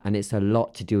 And it's a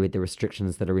lot to do with the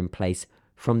restrictions that are in place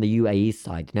from the UAE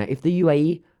side. Now, if the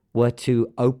UAE were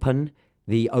to open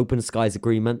the Open Skies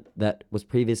Agreement that was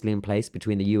previously in place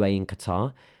between the UAE and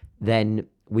Qatar, then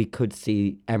we could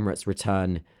see Emirates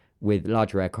return with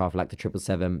larger aircraft like the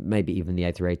 777, maybe even the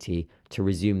A380, to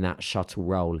resume that shuttle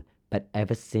role. But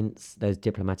ever since those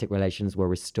diplomatic relations were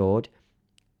restored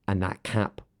and that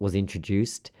cap was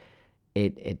introduced,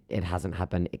 it hasn't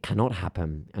happened. It cannot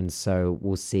happen. And so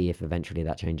we'll see if eventually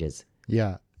that changes.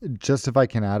 Yeah. Just if I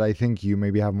can add, I think you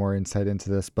maybe have more insight into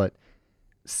this, but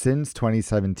since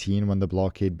 2017, when the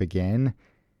blockade began,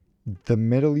 the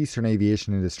Middle Eastern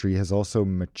aviation industry has also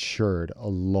matured a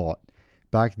lot.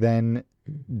 Back then,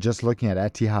 just looking at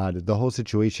Etihad, the whole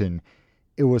situation,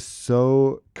 it was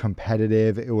so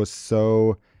competitive. It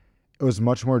was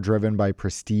much more driven by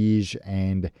prestige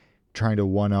and trying to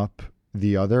one up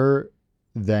the other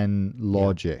than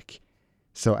logic.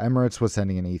 So Emirates was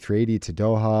sending an A380 to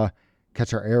Doha.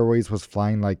 Qatar Airways was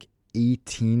flying like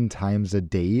 18 times a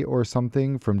day or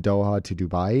something from Doha to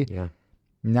Dubai. Yeah.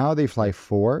 Now they fly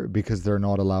 4 because they're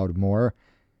not allowed more.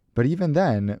 But even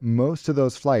then, most of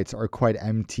those flights are quite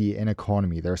empty in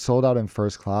economy. They're sold out in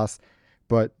first class,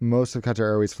 but most of Qatar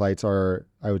Airways flights are,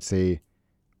 I would say,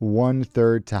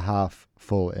 1/3 to half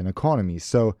full in economy.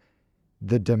 So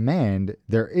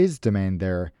there is demand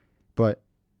there, but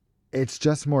it's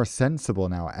just more sensible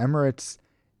now. Emirates,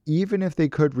 even if they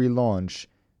could relaunch,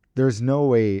 there's no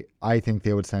way I think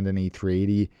they would send an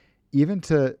A380, even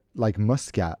to like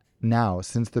Muscat now,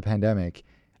 since the pandemic.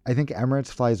 I think Emirates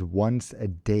flies once a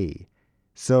day.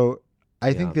 So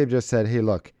I think they've just said, hey,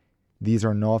 look, these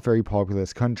are not very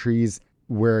populous countries.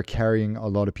 We're carrying a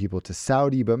lot of people to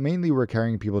Saudi, but mainly we're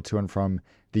carrying people to and from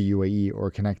the UAE or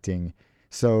connecting.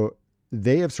 So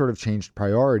they have sort of changed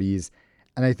priorities.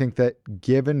 And I think that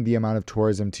given the amount of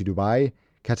tourism to Dubai,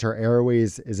 Qatar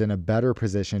Airways is in a better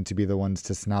position to be the ones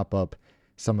to snap up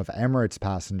some of Emirates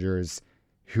passengers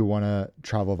who want to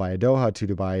travel via Doha to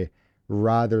Dubai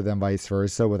rather than vice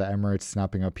versa, with Emirates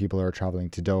snapping up people who are traveling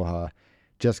to Doha,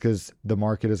 just because the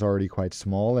market is already quite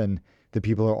small and the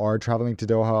people who are traveling to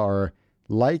Doha are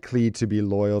likely to be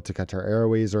loyal to Qatar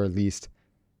Airways, or at least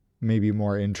maybe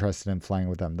more interested in flying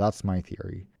with them. That's my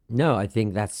theory. No, I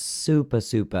think that's super,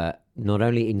 super, not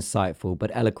only insightful,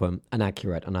 but eloquent and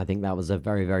accurate. And I think that was a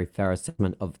very, very fair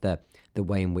assessment of the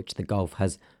way in which the Gulf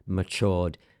has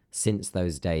matured since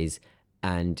those days.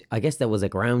 And I guess there was a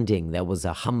grounding, there was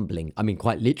a humbling. I mean,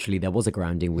 quite literally, there was a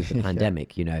grounding with the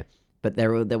pandemic, but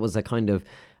there was a kind of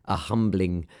a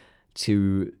humbling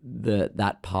to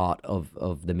that part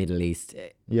of the Middle East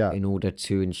in order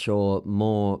to ensure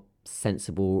more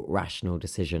sensible, rational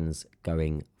decisions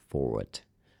going forward.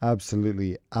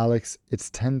 Absolutely. Alex, it's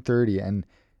 10:30 and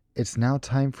it's now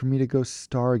time for me to go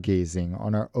stargazing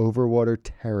on our overwater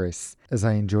terrace as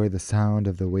I enjoy the sound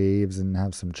of the waves and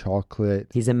have some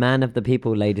chocolate. He's a man of the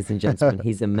people, ladies and gentlemen.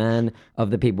 He's a man of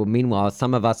the people. Meanwhile,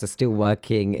 some of us are still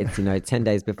working. It's 10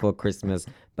 days before Christmas,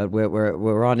 but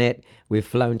we're on it. We've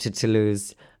flown to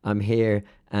Toulouse. I'm here,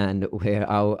 and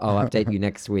I'll update you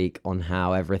next week on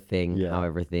how everything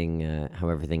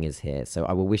is here. So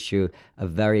I will wish you a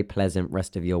very pleasant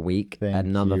rest of your week.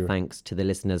 Another thanks to the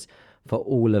listeners for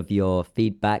all of your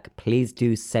feedback. Please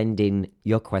do send in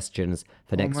your questions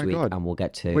for next week, and we'll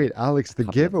get to. Wait, Alex, the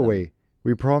giveaway.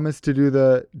 We promised to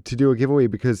do a giveaway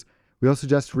because we also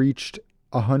just reached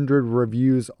 100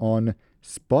 reviews on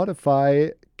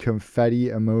Spotify. Confetti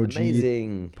emoji.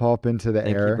 Amazing. Pop into the air.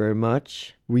 Thank you very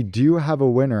much. We do have a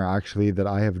winner actually that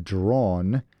I have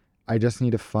drawn. I just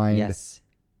need to find. Yes.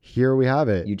 Here we have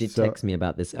it. You did text me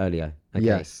about this earlier. Okay.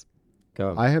 Yes.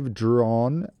 Go on. I have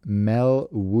drawn Mel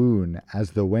Woon as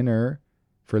the winner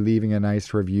for leaving a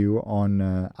nice review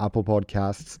on Apple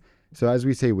Podcasts. So as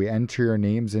we say, we enter your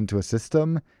names into a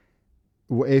system.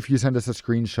 If you send us a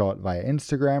screenshot via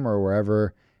Instagram or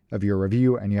wherever of your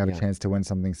review and you have a chance to win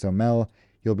something. So Mel,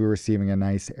 you'll be receiving a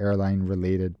nice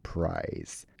airline-related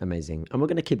prize. Amazing. And we're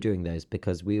going to keep doing those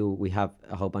because we have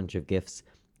a whole bunch of gifts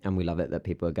and we love it that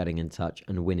people are getting in touch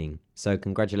and winning. So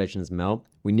congratulations, Mel.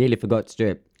 We nearly forgot to do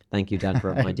it. Thank you, Dan,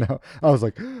 for reminding me. I was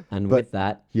like... And with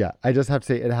that... Yeah, I just have to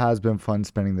say it has been fun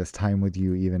spending this time with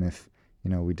you, even if,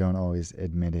 we don't always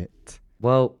admit it.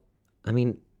 Well, I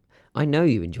mean, I know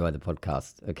you enjoy the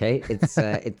podcast, okay? It's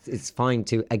it's fine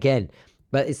to, again...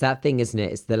 But it's that thing, isn't it?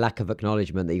 It's the lack of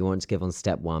acknowledgement that you want to give on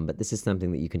step one. But this is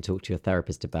something that you can talk to your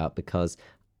therapist about, because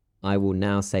I will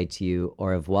now say to you, au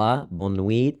revoir, bonne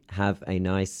nuit. Have a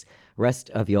nice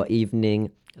rest of your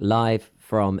evening live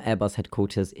from Airbus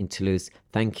headquarters in Toulouse.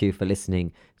 Thank you for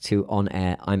listening to On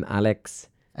Air. I'm Alex.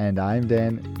 And I'm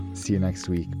Dan. See you next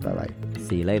week. Bye-bye.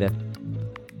 See you later.